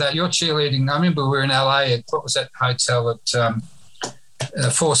earlier. That your cheerleading. I remember we were in LA at, what was that hotel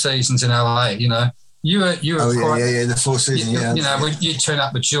at Four Seasons in LA. You know. You were quite, the Four Seasons. You know, you turn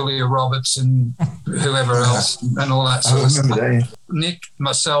up with Julia Roberts and whoever else and all that sort of stuff. That. Nick,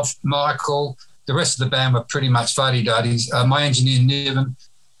 myself, Michael, the rest of the band were pretty much fuddy-duddies. My engineer, Niven,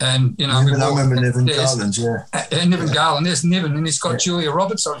 and, you know... I remember Niven Garland, Niven Garland. There's Niven, and he's got Julia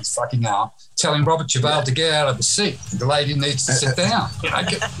Roberts on his fucking arm, telling Robert Duvall to get out of the seat. The lady needs to sit down. You know,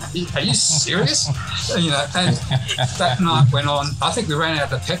 are you serious? You know, and that night went on. I think we ran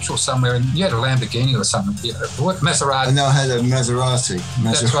out of petrol somewhere, and you had a Lamborghini or something. You know, what, Maserati? No, I had a Maserati.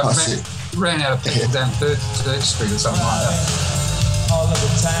 That's right. Ran out of petrol down 3rd Street or something like that. All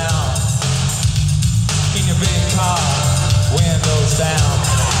over town, in your big car, windows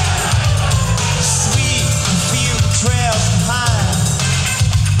down. Sweet, few trails behind.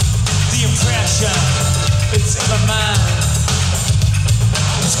 The impression, it's in my mind.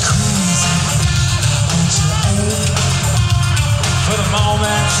 It's crazy, don't you ache? For the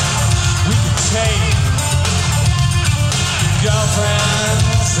moment, we can take your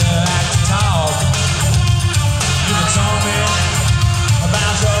girlfriends that like to talk. You can tell me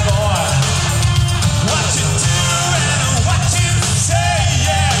about your boy, what you do and what you say,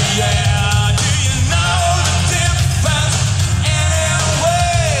 yeah. Do you know the difference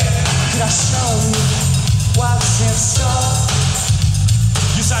anyway? Could I show you what's in store?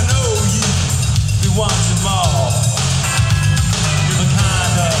 Yes, I know you want some more. You're the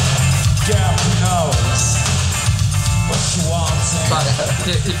kind of girl who knows what she wants.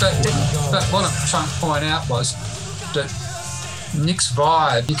 But what I'm trying to point out was that Nick's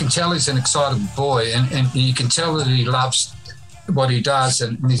vibe, you can tell he's an excitable boy, and you can tell that he loves what he does,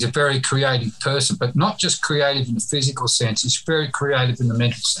 and he's a very creative person, but not just creative in the physical sense. He's very creative in the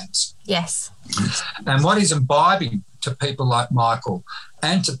mental sense. Yes. And what he's imbibing to people like Michael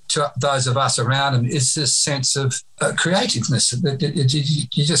and to those of us around him is this sense of creativeness that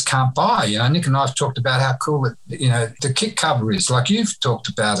you just can't buy. You know, Nick and I have talked about how cool the kick cover is. Like you've talked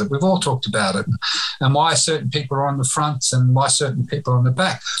about it, we've all talked about it, and why certain people are on the front and why certain people are on the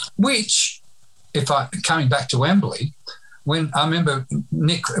back. Which, coming back to Wembley, when I remember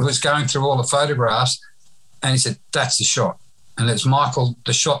Nick was going through all the photographs, and he said, "That's the shot." And it's Michael,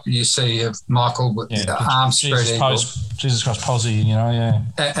 the shot that you see of Michael with the arms spread eagle. Jesus Christ Posey, you know,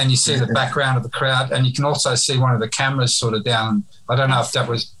 yeah. And you see the background of the crowd, and you can also see one of the cameras sort of down. I don't know if that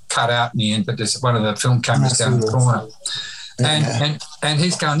was cut out in the end, but there's one of the film cameras down the corner. And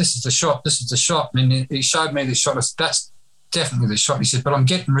he's going, "This is the shot, this is the shot." And he showed me the shot. I said, "That's definitely the shot." He said, "But I'm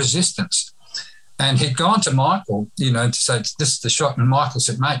getting resistance." And he'd gone to Michael, you know, to say, "This is the shot." And Michael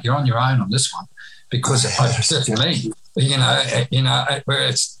said, "Mate, you're on your own on this one, because it's me." You know, where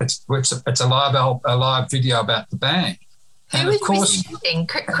it's a live video about the band. Who was resisting?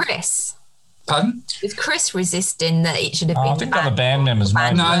 Chris. Pardon? Was Chris resisting that it should have been? I think other band members.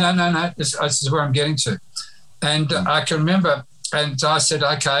 No. This is where I'm getting to. And I can remember, and I said,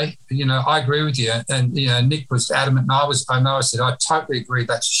 "Okay, you know, I agree with you." And you know, Nick was adamant, and I said, "I totally agree.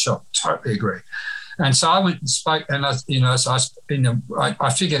 That's a shot. Totally agree." And so I went and spoke, and I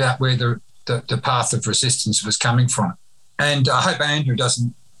figured out where the path of resistance was coming from. And I hope Andrew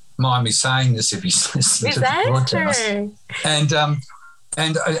doesn't mind me saying this if he's listening to the broadcast.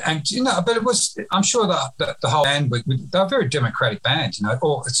 And you know, but it was, I'm sure that the whole band, they're a very democratic band, you know,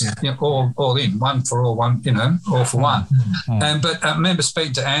 all in, one for all, one, you know, all for one. But I remember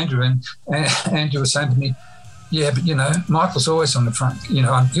speaking to Andrew, and Andrew was saying to me, "Yeah, but you know, Michael's always on the front. You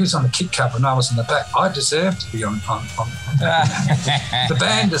know, he was on the kick cover and I was on the back. I deserve to be on the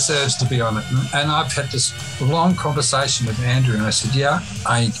band deserves to be on it." And I've had this long conversation with Andrew, and I said, "Yeah,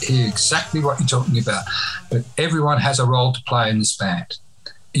 I hear exactly what you're talking about, but everyone has a role to play in this band.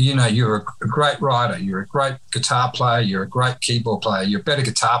 You know, you're a great writer, you're a great guitar player, you're a great keyboard player. You're a better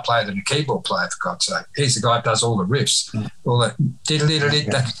guitar player than a keyboard player, for God's sake. He's the guy that does all the riffs, all that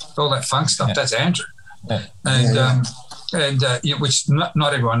all that funk stuff. That's Andrew." Which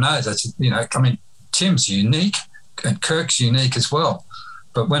not everyone knows. That's, you know, I mean, Tim's unique and Kirk's unique as well.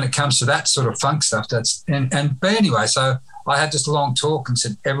 But when it comes to that sort of funk stuff, but anyway, so I had this long talk and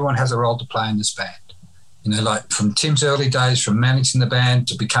said, everyone has a role to play in this band. You know, like from Tim's early days, from managing the band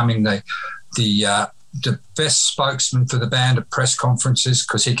to becoming the best spokesman for the band at press conferences,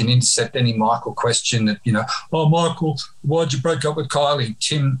 because he can intercept any Michael question that, you know, "Oh, Michael, why'd you break up with Kylie?"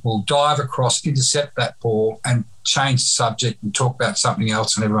 Tim will dive across, intercept that ball and change the subject and talk about something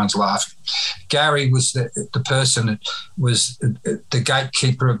else, and everyone's laughing. Gary was the person that was the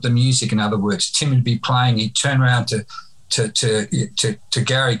gatekeeper of the music, in other words. Tim would be playing, he'd turn around to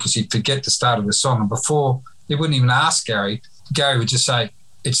Gary because he'd forget the start of the song, and before he wouldn't even ask Gary would just say,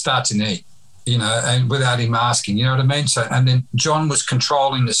 "It starts in E." You know, and without him asking, you know what I mean? So, and then John was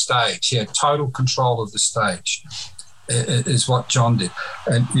controlling the stage. He had total control of the stage, is what John did.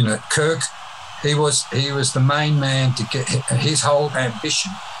 And, you know, Kirk, he was the main man to get, his whole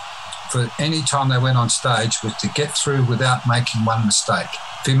ambition for any time they went on stage was to get through without making one mistake.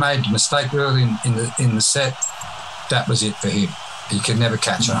 If he made a mistake early in the set, that was it for him. He could never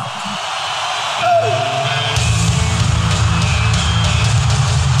catch up.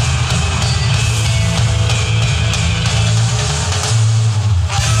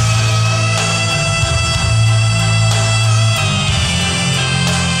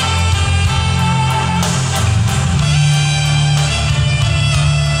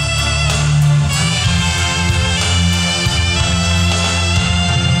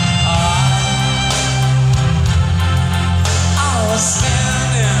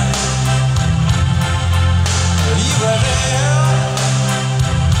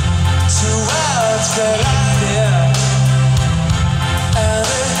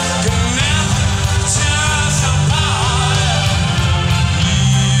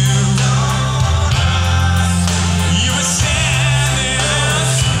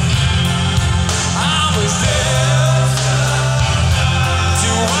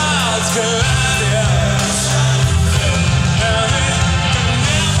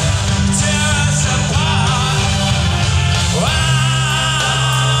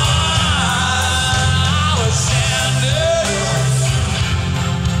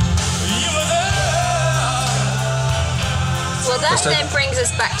 That then brings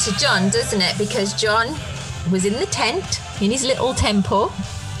us back to John, doesn't it? Because John was in the tent, in his little temple,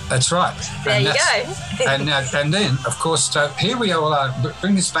 That's right. There and you go. and then, of course, so here we all are.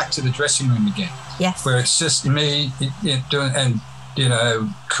 Bring this back to the dressing room again. Yes. Where it's just me doing, and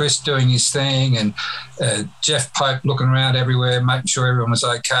Chris doing his thing, and Jeff Pope looking around everywhere, making sure everyone was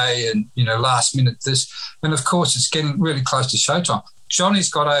okay, and last minute this, and of course it's getting really close to showtime. Johnny's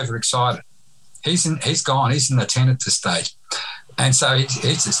got overexcited. He's gone. He's in the tent at the stage, and so he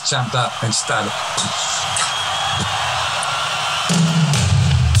just jumped up and started.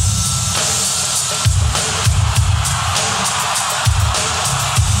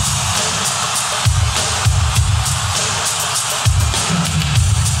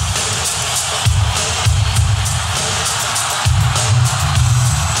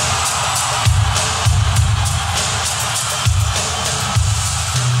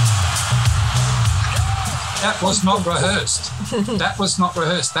 That was not rehearsed. That was not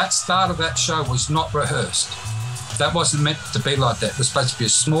rehearsed. That start of that show was not rehearsed. That wasn't meant to be like that. It was supposed to be a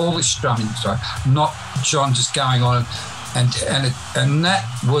smallish strumming show, not John just going on. And that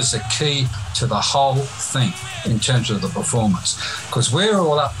was a key to the whole thing in terms of the performance. Because we're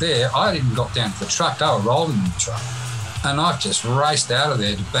all up there. I didn't got down to the truck. They were rolling in the truck. And I've just raced out of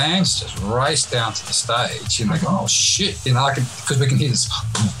there. The band's just raced down to the stage. They go, oh, shit. Because we can hear this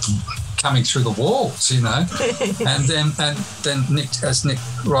coming through the walls, and then Nick, as Nick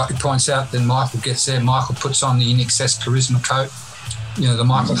rightly points out, then Michael gets there. Michael puts on the In Excess charisma coat, the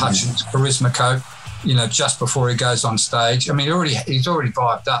Michael Hutchence charisma coat, just before he goes on stage. I mean, he's already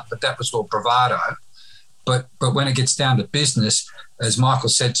vibed up, but that was all bravado. But when it gets down to business, as Michael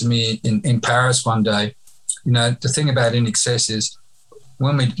said to me in Paris one day, the thing about In Excess is,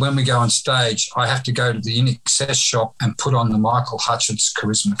 when we go on stage, I have to go to the In Excess shop and put on the Michael Hutchence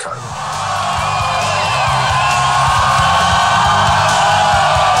charisma coat.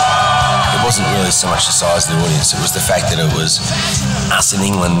 It wasn't really so much the size of the audience, it was the fact that it was us in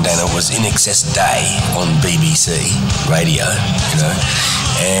England and it was In Excess Day on BBC radio,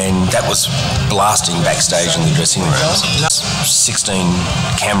 and that was blasting backstage in the dressing rooms. 16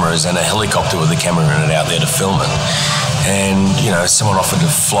 cameras and a helicopter with a camera in it out there to film it. And, someone offered to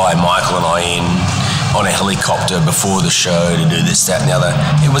fly Michael and I in on a helicopter before the show to do this, that, and the other.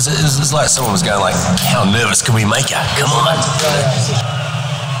 It was like someone was going like, how nervous can we make her? Come on.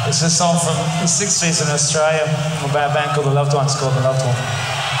 It's a song from the 60s in Australia about a band called The Loved Ones, called The Loved One.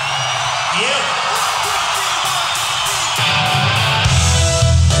 Yeah.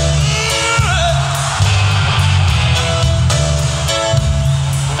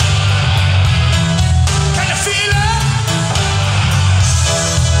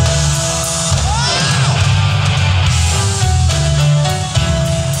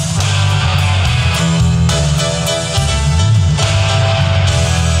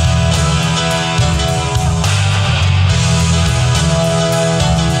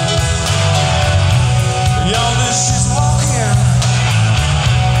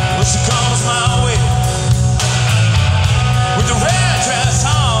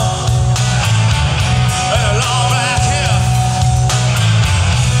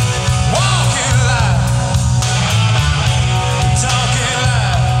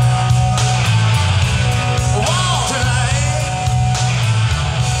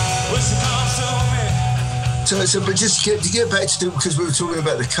 But just to get back to, because we were talking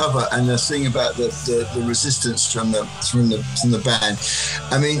about the cover and the thing about the resistance from the band.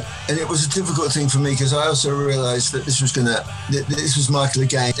 I mean, and it was a difficult thing for me because I also realised that this was Michael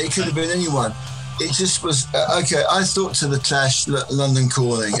again. It could have been anyone. It just was okay. I thought to the Clash, London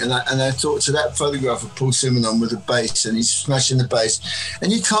Calling, and I thought to that photograph of Paul Simonon with the bass, and he's smashing the bass,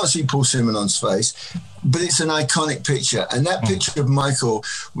 and you can't see Paul Simonon's face. But it's an iconic picture. And that picture of Michael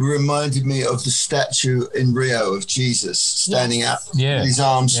reminded me of the statue in Rio of Jesus standing up with his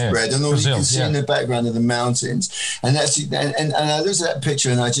arms spread. And all Brazil, you can see in the background of the mountains. And that's and I looked at that picture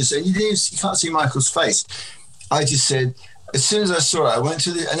and I just said, you can't see Michael's face. I just said, as soon as I saw it, I went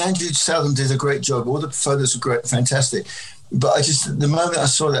to and Andrew Southern did a great job. All the photos were great, fantastic. But the moment I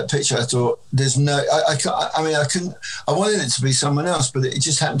saw that picture, I thought, there's no, I wanted it to be someone else, but it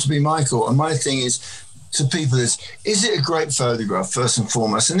just happened to be Michael. And my thing is, to people is it a great photograph first and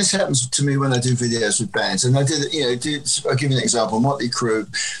foremost? And this happens to me when I do videos with bands. And I did, I'll give you an example. Motley Crue,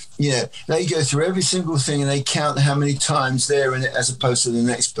 they go through every single thing and they count how many times they're in it as opposed to the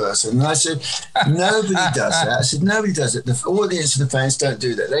next person. And I said, nobody does that. I said, nobody does it. The audience and the fans don't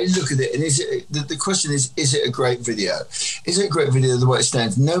do that. They look at it and the question is it a great video? Is it a great video the way it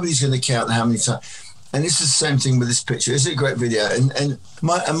stands? Nobody's going to count how many times. And this is the same thing with this picture. It's a great video. And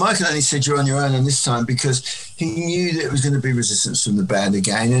Michael only said you're on your own on this time because he knew that it was going to be resistance from the band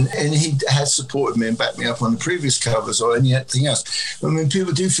again. And he had supported me and backed me up on the previous covers or anything else. I mean,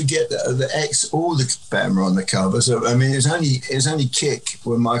 people do forget that the X, all the band were on the covers. I mean, it was only Kick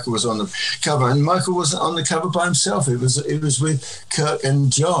when Michael was on the cover. And Michael wasn't on the cover by himself. It was with Kirk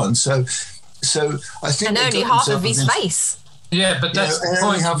and John. So I think... And only half of his face. Yeah, but that's the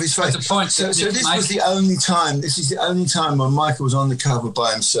point. The point. So this was the only time. This is the only time when Michael was on the cover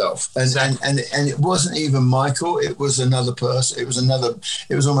by himself, and it wasn't even Michael. It was another person. It was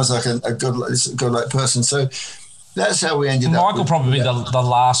almost like a godlike person. So that's how we ended up. Michael probably be the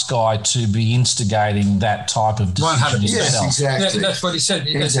last guy to be instigating that type of decision. Yes, exactly. Yeah, that's what he said.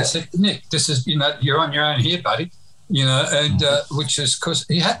 He said, Nick, this is you're on your own here, buddy. And which is because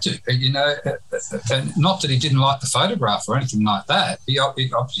he had to, and not that he didn't like the photograph or anything like that. He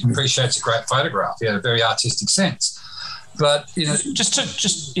obviously appreciates a great photograph. He had a very artistic sense. But, just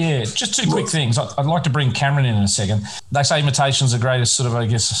two quick things. I'd like to bring Cameron in a second. They say imitation's the greatest sort of, I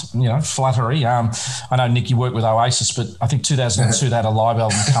guess, flattery. I know, Nick, you worked with Oasis, but I think 2002 they had a live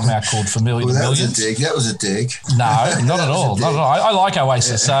album come out called Familiar to Millions. That was a dig. No, not at all. Not at all. I like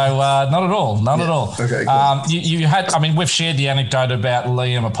Oasis, so not at all. Not at all. Okay, cool. You had, I mean, we've shared the anecdote about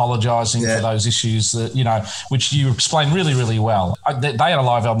Liam apologising for those issues that, which you explained really, really well. They had a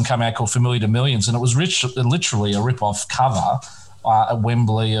live album come out called Familiar to Millions, and it was literally a rip-off cover at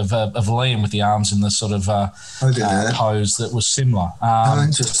Wembley of Liam with the arms in the sort of pose that was similar.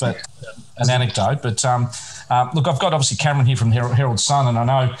 Interesting. But an anecdote. But look, I've got obviously Cameron here from Herald Sun, and I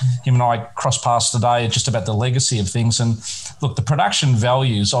know him and I crossed paths today just about the legacy of things. And look, the production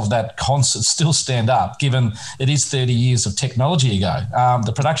values of that concert still stand up, given it is 30 years of technology ago.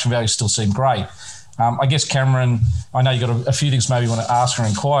 The production values still seem great. I guess, Cameron, I know you've got a few things maybe you want to ask or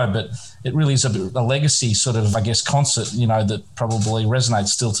inquire, but it really is a legacy sort of, I guess, concert, that probably resonates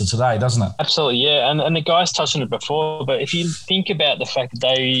still to today, doesn't it? Absolutely, yeah. And the guys touched on it before, but if you think about the fact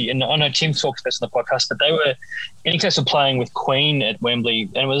that and I know Tim talks about this on the podcast, but they were in excess of playing with Queen at Wembley,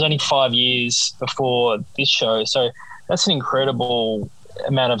 and it was only 5 years before this show. So that's an incredible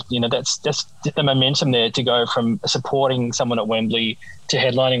amount of, that's just the momentum there to go from supporting someone at Wembley to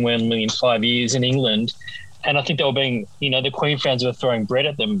headlining Wembley in 5 years in England. And I think they were being, the Queen fans were throwing bread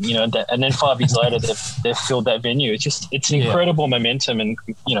at them, and then 5 years later they've filled that venue. It's an incredible momentum, and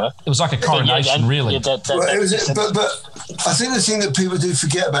it was like a coronation, really. But I think the thing that people do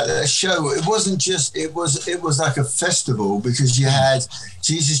forget about that show, it wasn't just it was like a festival, because you had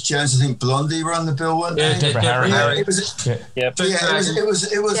Jesus Jones, I think Blondie were on the bill, weren't they? Deborah Harry. It was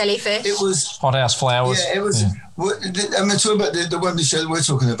Jellyfish. It was Hothouse Flowers. Yeah, it was. Yeah. I mean, talking about the Wembley show that we're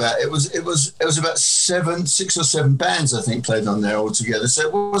talking about, it was about 6 or 7 bands, I think, played on there all together. So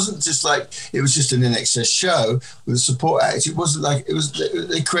it wasn't just like it was just an INXS show with a support act. It wasn't like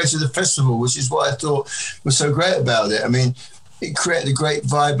they created a festival, which is what I thought was so great about it. I mean, it created a great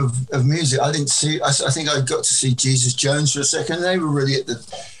vibe of music. I think I got to see Jesus Jones for a second. They were really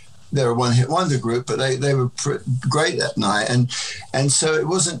they're a one-hit wonder group, but they were great that night, and so it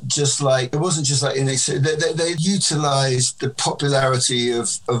wasn't just like INXS. They utilised the popularity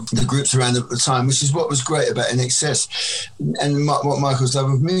of the groups around at the time, which is what was great about INXS, and what Michael's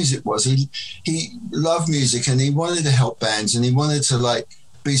love of music was. He loved music, and he wanted to help bands, and he wanted to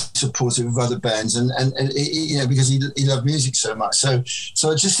be supportive of other bands, and because he loved music so much. So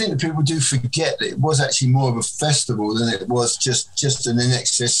I just think that people do forget that it was actually more of a festival than it was just an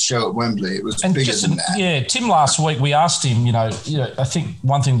INXS show at Wembley. It was bigger than that. Yeah, Tim, last week we asked him, I think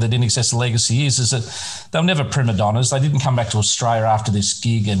one thing that INXS legacy is that they were never prima donnas. They didn't come back to Australia after this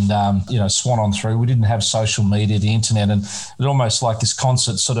gig and swan on through. We didn't have social media, the internet, and it almost like this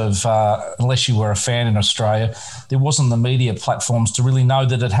concert sort of, unless you were a fan in Australia, there wasn't the media platforms to really know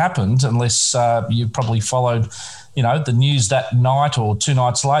that it happened, unless you probably followed, the news that night or 2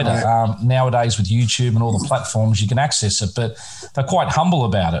 nights later. Right. Nowadays with YouTube and all the platforms, you can access it, but they're quite humble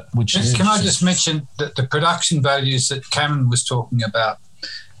about it. Can I just mention that the production values that Cameron was talking about,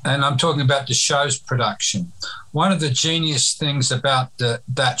 and I'm talking about the show's production. One of the genius things about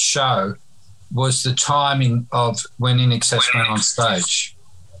that show was the timing of when INXS went on stage,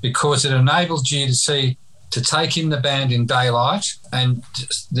 because it enabled you to take in the band in daylight and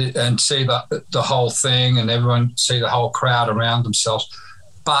see the whole thing, and everyone see the whole crowd around themselves.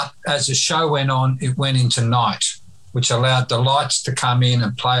 But as the show went on, it went into night, which allowed the lights to come in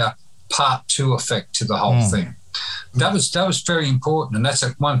and play a part 2 effect to the whole thing. That was very important, and that's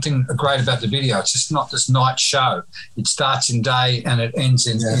one thing great about the video. It's just not this night show. It starts in day and it ends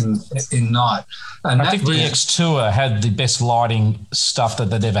in night. And I think the X Tour had the best lighting stuff that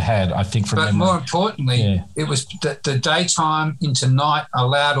they'd ever had, I think, from But memory. more importantly, it was the daytime into night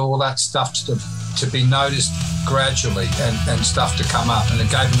allowed all that stuff to be noticed gradually and stuff to come up, and it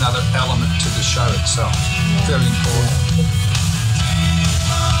gave another element to the show itself. Very important.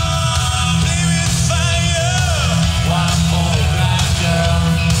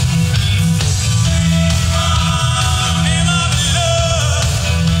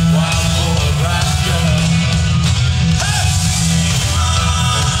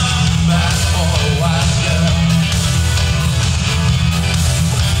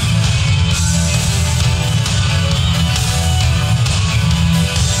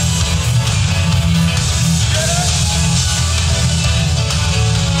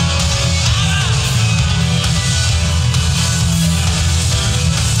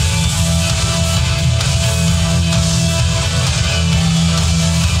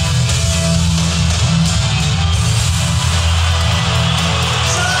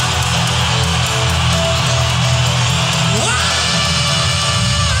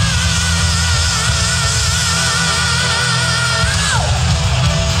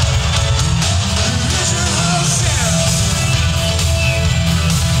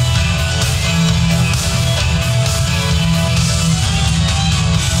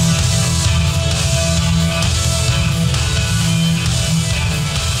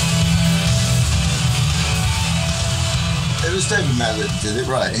 David Mallet did it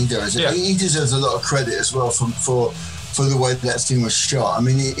right. He does it. He deserves a lot of credit as well for the way that thing was shot. I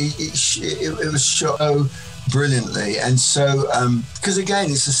mean, it was shot so brilliantly, and so because again,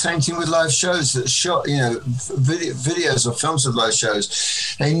 it's the same thing with live shows that shot. You know, videos or films of live shows,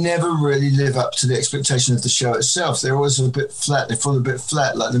 they never really live up to the expectation of the show itself. They're always a bit flat. They fall a bit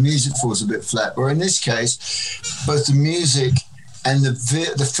flat, like the music falls a bit flat. Or in this case, both the music and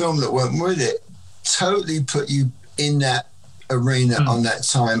the film that went with it totally put you in that arena on that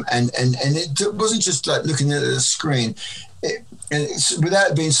time, and it wasn't just like looking at the screen. It's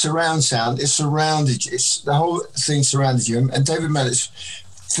without it being surround sound, it surrounded you. The whole thing surrounded you. And David Mallet's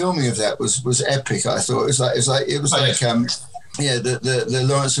filming of that was epic. I thought it was like the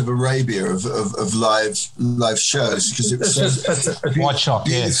Lawrence of Arabia of live shows, because it was so White shot,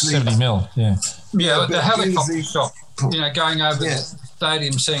 70 mil, the helicopter shot. You know, going over the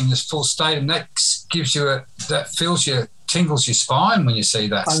stadium, seeing this full stadium, that gives you tingles your spine when you see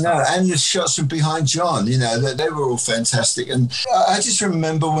that. I know, and the shots from behind John, you know, they were all fantastic. And I just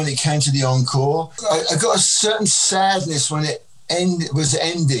remember when it came to the encore, I got a certain sadness when it was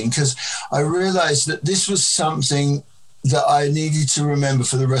ending, because I realised that this was something that I needed to remember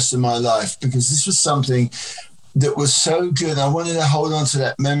for the rest of my life, because this was something that was so good. I wanted to hold on to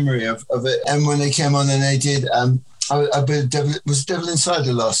that memory of it. And when they came on and they did, I believe was Devil Inside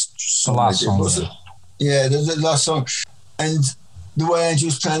the last song? The last song, was it? Yeah, the last song. And the way Andrew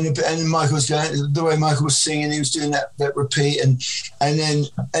was playing it, and Michael was going, the way Michael was singing, he was doing that repeat, and then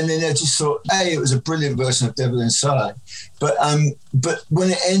I just thought, it was a brilliant version of Devil Inside. But when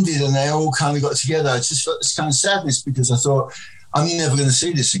it ended and they all kind of got together, I just felt this kind of sadness, because I thought, I'm never going to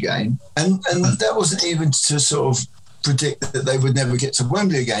see this again. And that wasn't even to sort of predict that they would never get to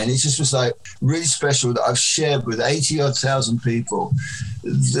Wembley again. It just was like really special that I've shared with 80,000 people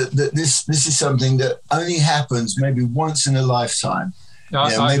that this is something that only happens maybe once in a lifetime.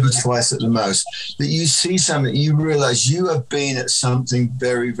 Maybe twice at the most, that you see something, you realize you have been at something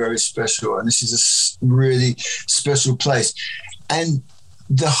very, very special, and this is a really special place. And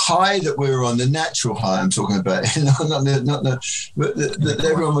the high that we were on, the natural high I'm talking about, that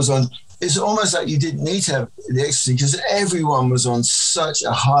everyone was on, it's almost like you didn't need to have the ecstasy, because everyone was on such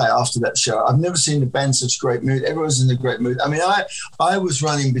a high after that show. I've never seen the band in such a great mood. Everyone was in a great mood. I mean, I was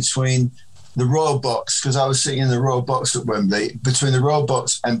running between the Royal Box, because I was sitting in the Royal Box at Wembley, between the Royal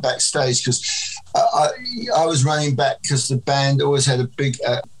Box and backstage, because I was running back because the band always had a big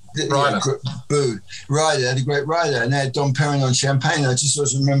rider, had a great rider, and they had Dom Perignon champagne. I just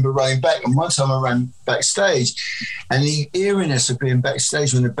always remember running back, and one time I ran backstage, and the eeriness of being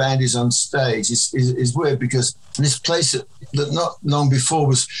backstage when the band is on stage is weird, because this place that not long before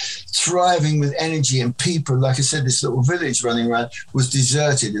was thriving with energy and people, like I said, this little village running around, was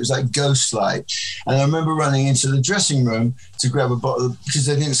deserted. It was like ghost light. And I remember running into the dressing room to grab a bottle, because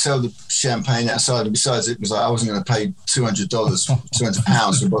they didn't sell the champagne outside, and besides it was like I wasn't going to pay £200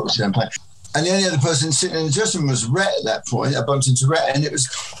 £200 for a bottle of champagne. And the only other person sitting in the dressing room was Rhett at that point. I bumped into Rhett, and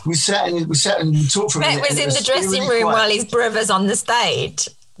we sat and talked for a minute. Rhett was in the dressing room while his brother's on the stage.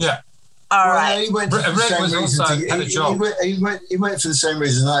 Yeah. All Well, right. no, he went for the Rick same was reason also to- had a job. He went for the same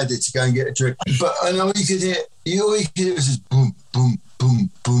reason I did, to go and get a drink. But and all you could hear was this boom, boom, boom,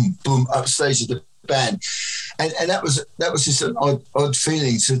 boom, boom upstage of the band, and that was just an odd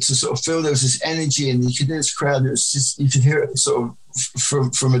feeling to sort of feel there was this energy, and you could hear this crowd. And it was just, you could hear it sort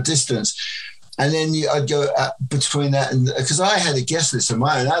of from a distance. And then I'd go between that, and because I had a guest list of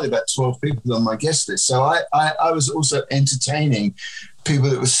my own, I had about 12 people on my guest list, so I was also entertaining people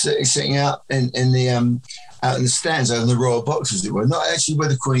that were sitting out in the stands, out in the royal box, as it were, not actually where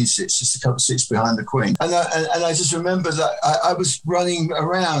the Queen sits, just a couple of seats behind the Queen. And I just remember that I was running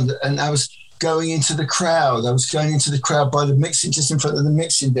around, and I was going into the crowd. I was going into the crowd by the mixing, just in front of the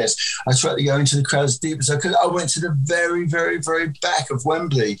mixing desk. I tried to go into the crowd as deep as I could. I went to the very, very, very back of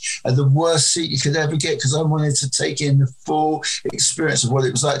Wembley, at the worst seat you could ever get, because I wanted to take in the full experience of what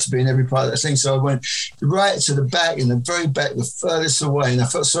it was like to be in every part of that thing. So I went right to the back, in the very back, the furthest away. And I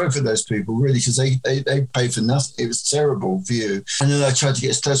felt sorry for those people, really, because they paid for nothing. It was a terrible view. And then I tried to get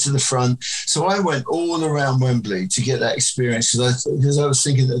as close to the front. So I went all around Wembley to get that experience, because I was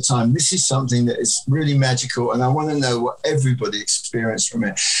thinking at the time, this is something that is really magical, and I want to know what everybody experienced from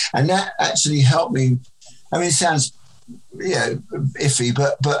it. And that actually helped me. I mean, it sounds iffy,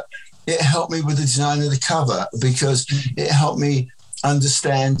 but it helped me with the design of the cover, because it helped me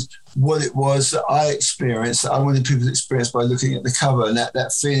understand what it was that I experienced, that I wanted people to experience by looking at the cover, and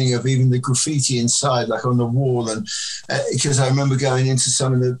that feeling of even the graffiti inside, like on the wall. And because I remember going into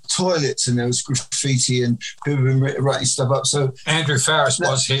some of the toilets and there was graffiti and people had been writing stuff up. So Andrew Farris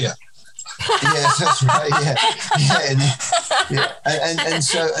was here. Yes, that's right. And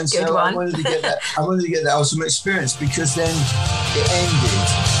so I wanted to get that. I wanted to get that ultimate experience, because then it ended.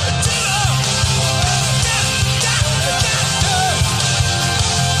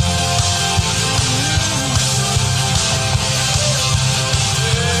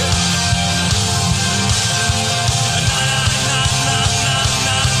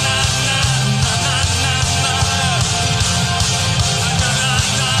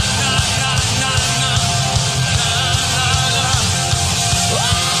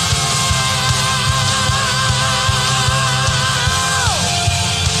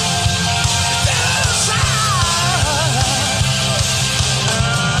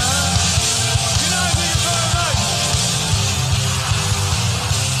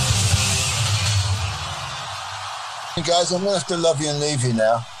 Guys, I'm going to have to love you and leave you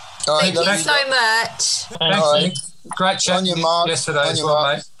now. All right, thank you so much. Thanks, Nick. Great chatting to you yesterday as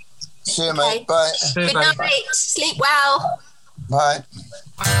well, mate. See you, mate. Bye. Good night. Sleep well. Bye.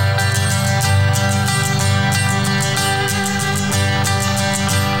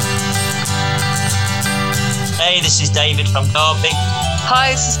 Hey, this is David from Derby.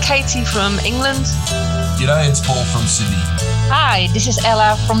 Hi, this is Katie from England. G'day, it's Paul from Sydney. Hi, this is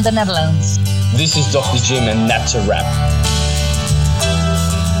Ella from the Netherlands. This is Dr. Jim, and that's a wrap.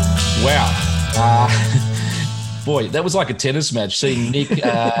 Wow. Boy, that was like a tennis match. Seeing Nick,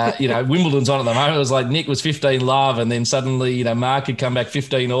 Wimbledon's on at the moment. It was like Nick was 15-love, and then suddenly, Mark had come back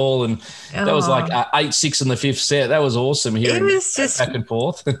 15-all, and that was like 8-6 in the fifth set. That was awesome hearing it was just back and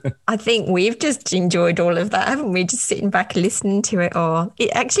forth. I think we've just enjoyed all of that, haven't we? Just sitting back listening to it all.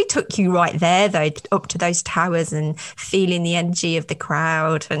 It actually took you right there, though, up to those towers and feeling the energy of the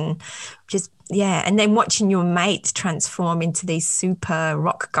crowd, and just, and then watching your mates transform into these super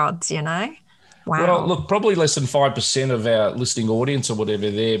rock gods, Wow. Well, look, probably less than 5% of our listening audience or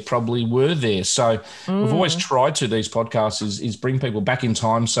whatever there probably were there. So we've always tried to, these podcasts, is bring people back in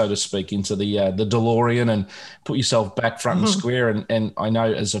time, so to speak, into the DeLorean and put yourself back front and square. And I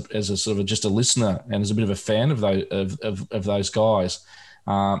know as a sort of just a listener and as a bit of a fan of those guys,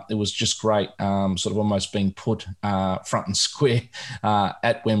 it was just great, sort of almost being put front and square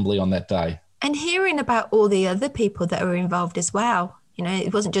at Wembley on that day. And hearing about all the other people that were involved as well.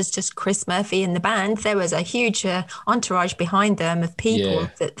 It wasn't just Chris Murphy and the band. There was a huge entourage behind them of people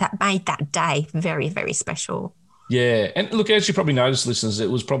that made that day very, very special. Yeah. And look, as you probably noticed, listeners,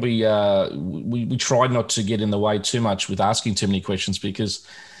 it was probably we tried not to get in the way too much with asking too many questions, because,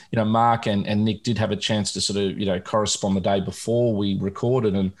 Mark and Nick did have a chance to sort of, correspond the day before we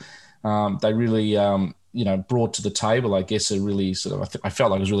recorded, and they really, brought to the table, I guess, a really sort of, I felt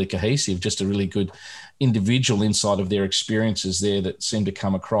like it was really cohesive, just a really good individual insight of their experiences there that seemed to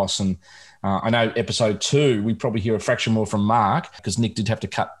come across. And I know episode 2, we probably hear a fraction more from Mark, because Nick did have to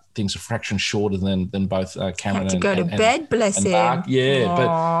cut things a fraction shorter than both Cameron had to go to bed, bless him. Mark. Yeah,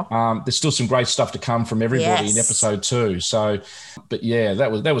 but there's still some great stuff to come from everybody in episode 2. So, but yeah,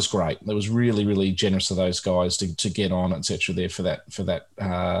 that was great. That was really, really generous of those guys to get on, etc. there for that.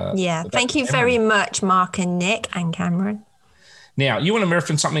 Thank you very much, Mark and Nick and Cameron. Now, you want to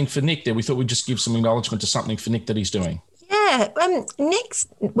reference something for Nick there. We thought we'd just give some acknowledgement to something for Nick that he's doing. Yeah, Nick's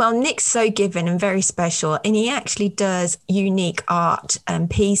so given and very special, and he actually does unique art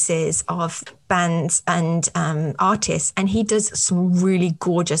pieces of bands and artists, and he does some really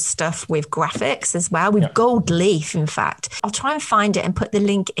gorgeous stuff with graphics as well, with Gold Leaf, in fact. I'll try and find it and put the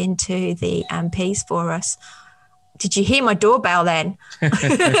link into the piece for us. Did you hear my doorbell then? Who's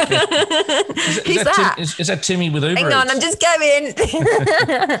that? Is that Timmy with Uber Hang on, Eats? I'm just going.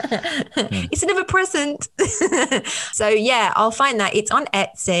 It's another present. So yeah, I'll find that. It's on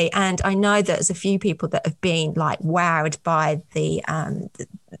Etsy, and I know that there's a few people that have been like wowed by the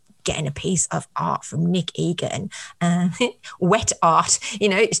getting a piece of art from Nick Egan, wet art. You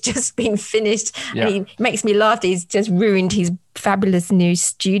know, it's just been finished. Yeah. And he makes me laugh. He's just ruined his fabulous new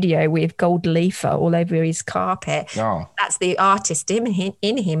studio with gold leaf all over his carpet. Oh. That's the artist in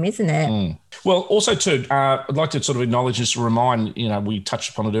him, isn't it? Mm. Well, also too, I'd like to sort of acknowledge, just to remind, you know, we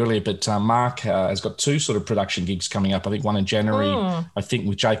touched upon it earlier, but Mark has got 2 sort of production gigs coming up. I think one in January, I think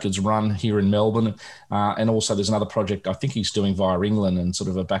with Jacob's Run here in Melbourne. And also there's another project I think he's doing via England, and sort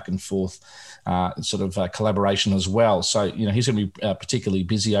of a back and forth collaboration as well. So, you know, he's going to be particularly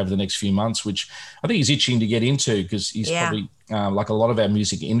busy over the next few months, which I think he's itching to get into, because he's probably, like a lot of our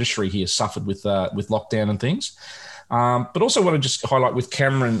music industry here, suffered with lockdown and things. But also want to just highlight with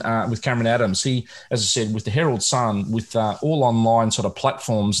Cameron Adams. He, as I said, with the Herald Sun, with all online sort of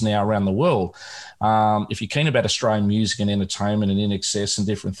platforms now around the world, if you're keen about Australian music and entertainment and INXS and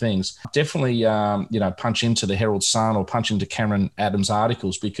different things, definitely, punch into the Herald Sun or punch into Cameron Adams'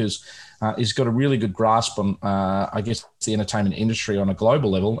 articles, because he's got a really good grasp on, I guess, the entertainment industry on a global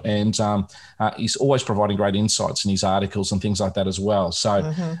level. And he's always providing great insights in his articles and things like that as well.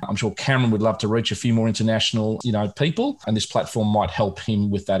 So I'm sure Cameron would love to reach a few more international, people, and this platform might help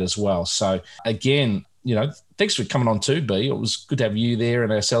him with that as well. So again, thanks for coming on too, B. It was good to have you there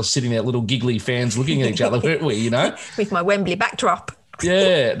and ourselves sitting there, little giggly fans looking at each other, weren't we, With my Wembley backdrop.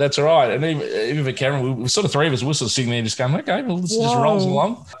 Yeah, that's right. And even for Cameron, we were sort of 3 of us, we were sort of sitting there just going, okay, well, this just rolls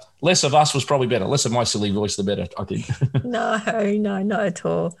along. Less of us was probably better. Less of my silly voice, the better, I think. No, not at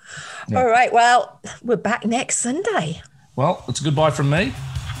all. Yeah. All right, well, we're back next Sunday. Well, it's a goodbye from me.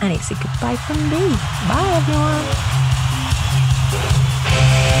 And it's a goodbye from me. Bye, everyone.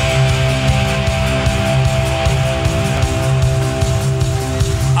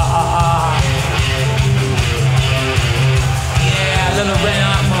 Yeah, little Red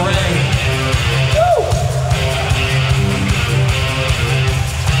Hot Parade. Woo!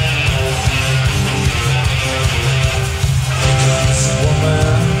 This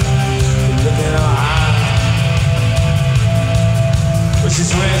woman, look in her eye. Well,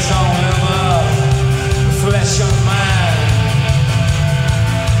 she's raised on women, flesh and mind.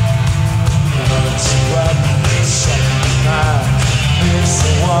 It's what it's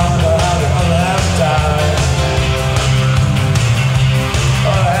the wonder how the other have died.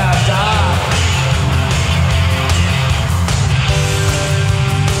 Other have died.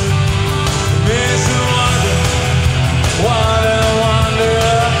 It makes me wonder, wonder.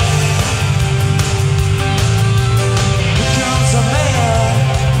 Here comes a man,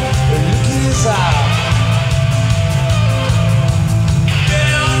 look in his eye.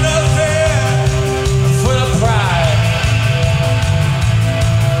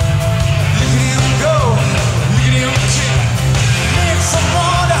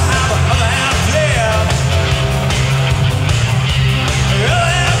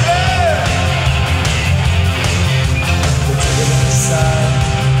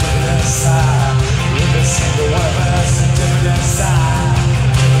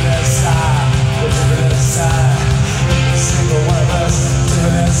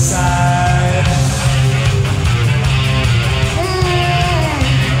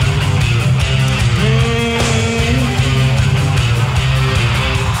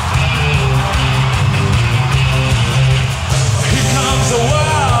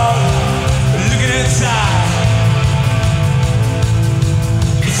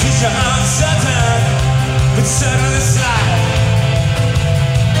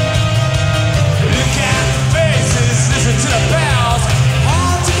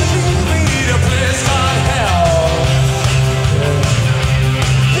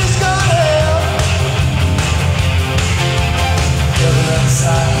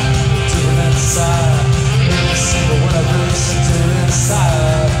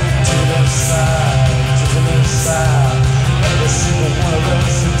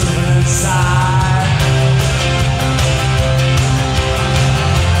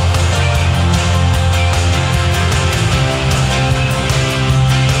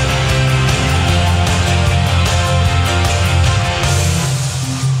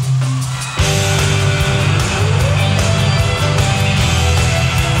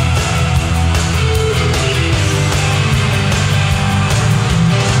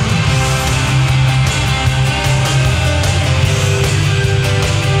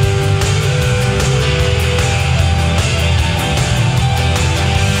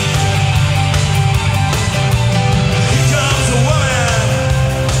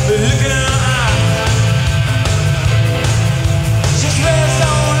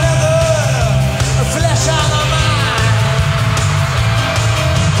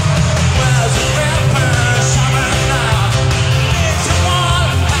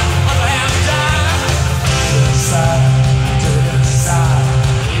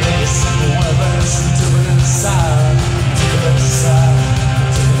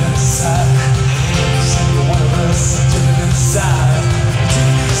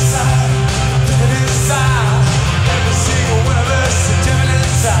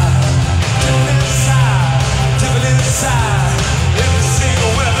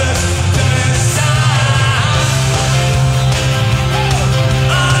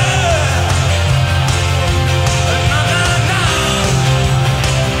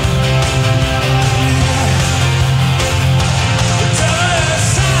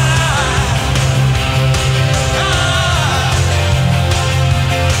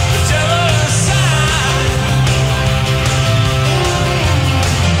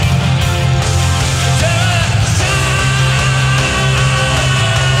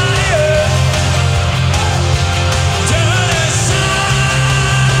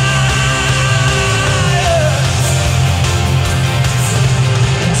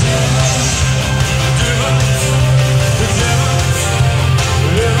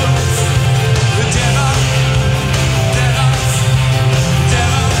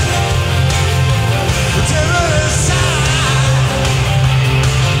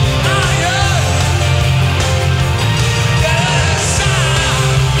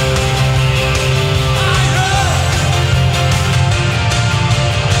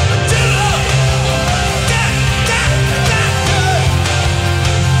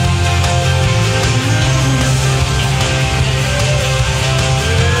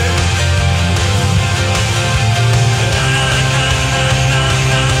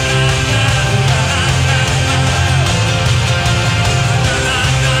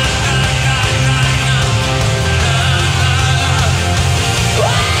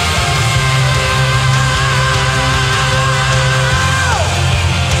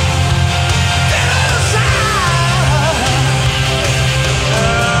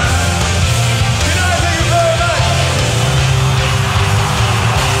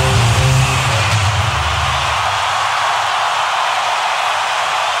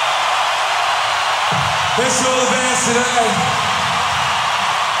 wish you all the best today.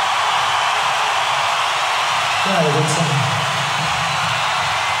 Yeah, good song.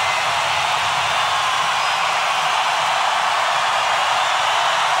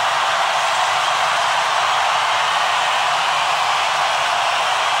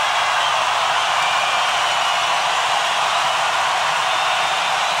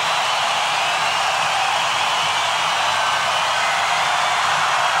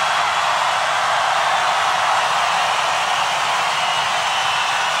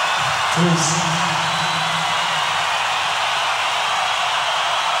 Please.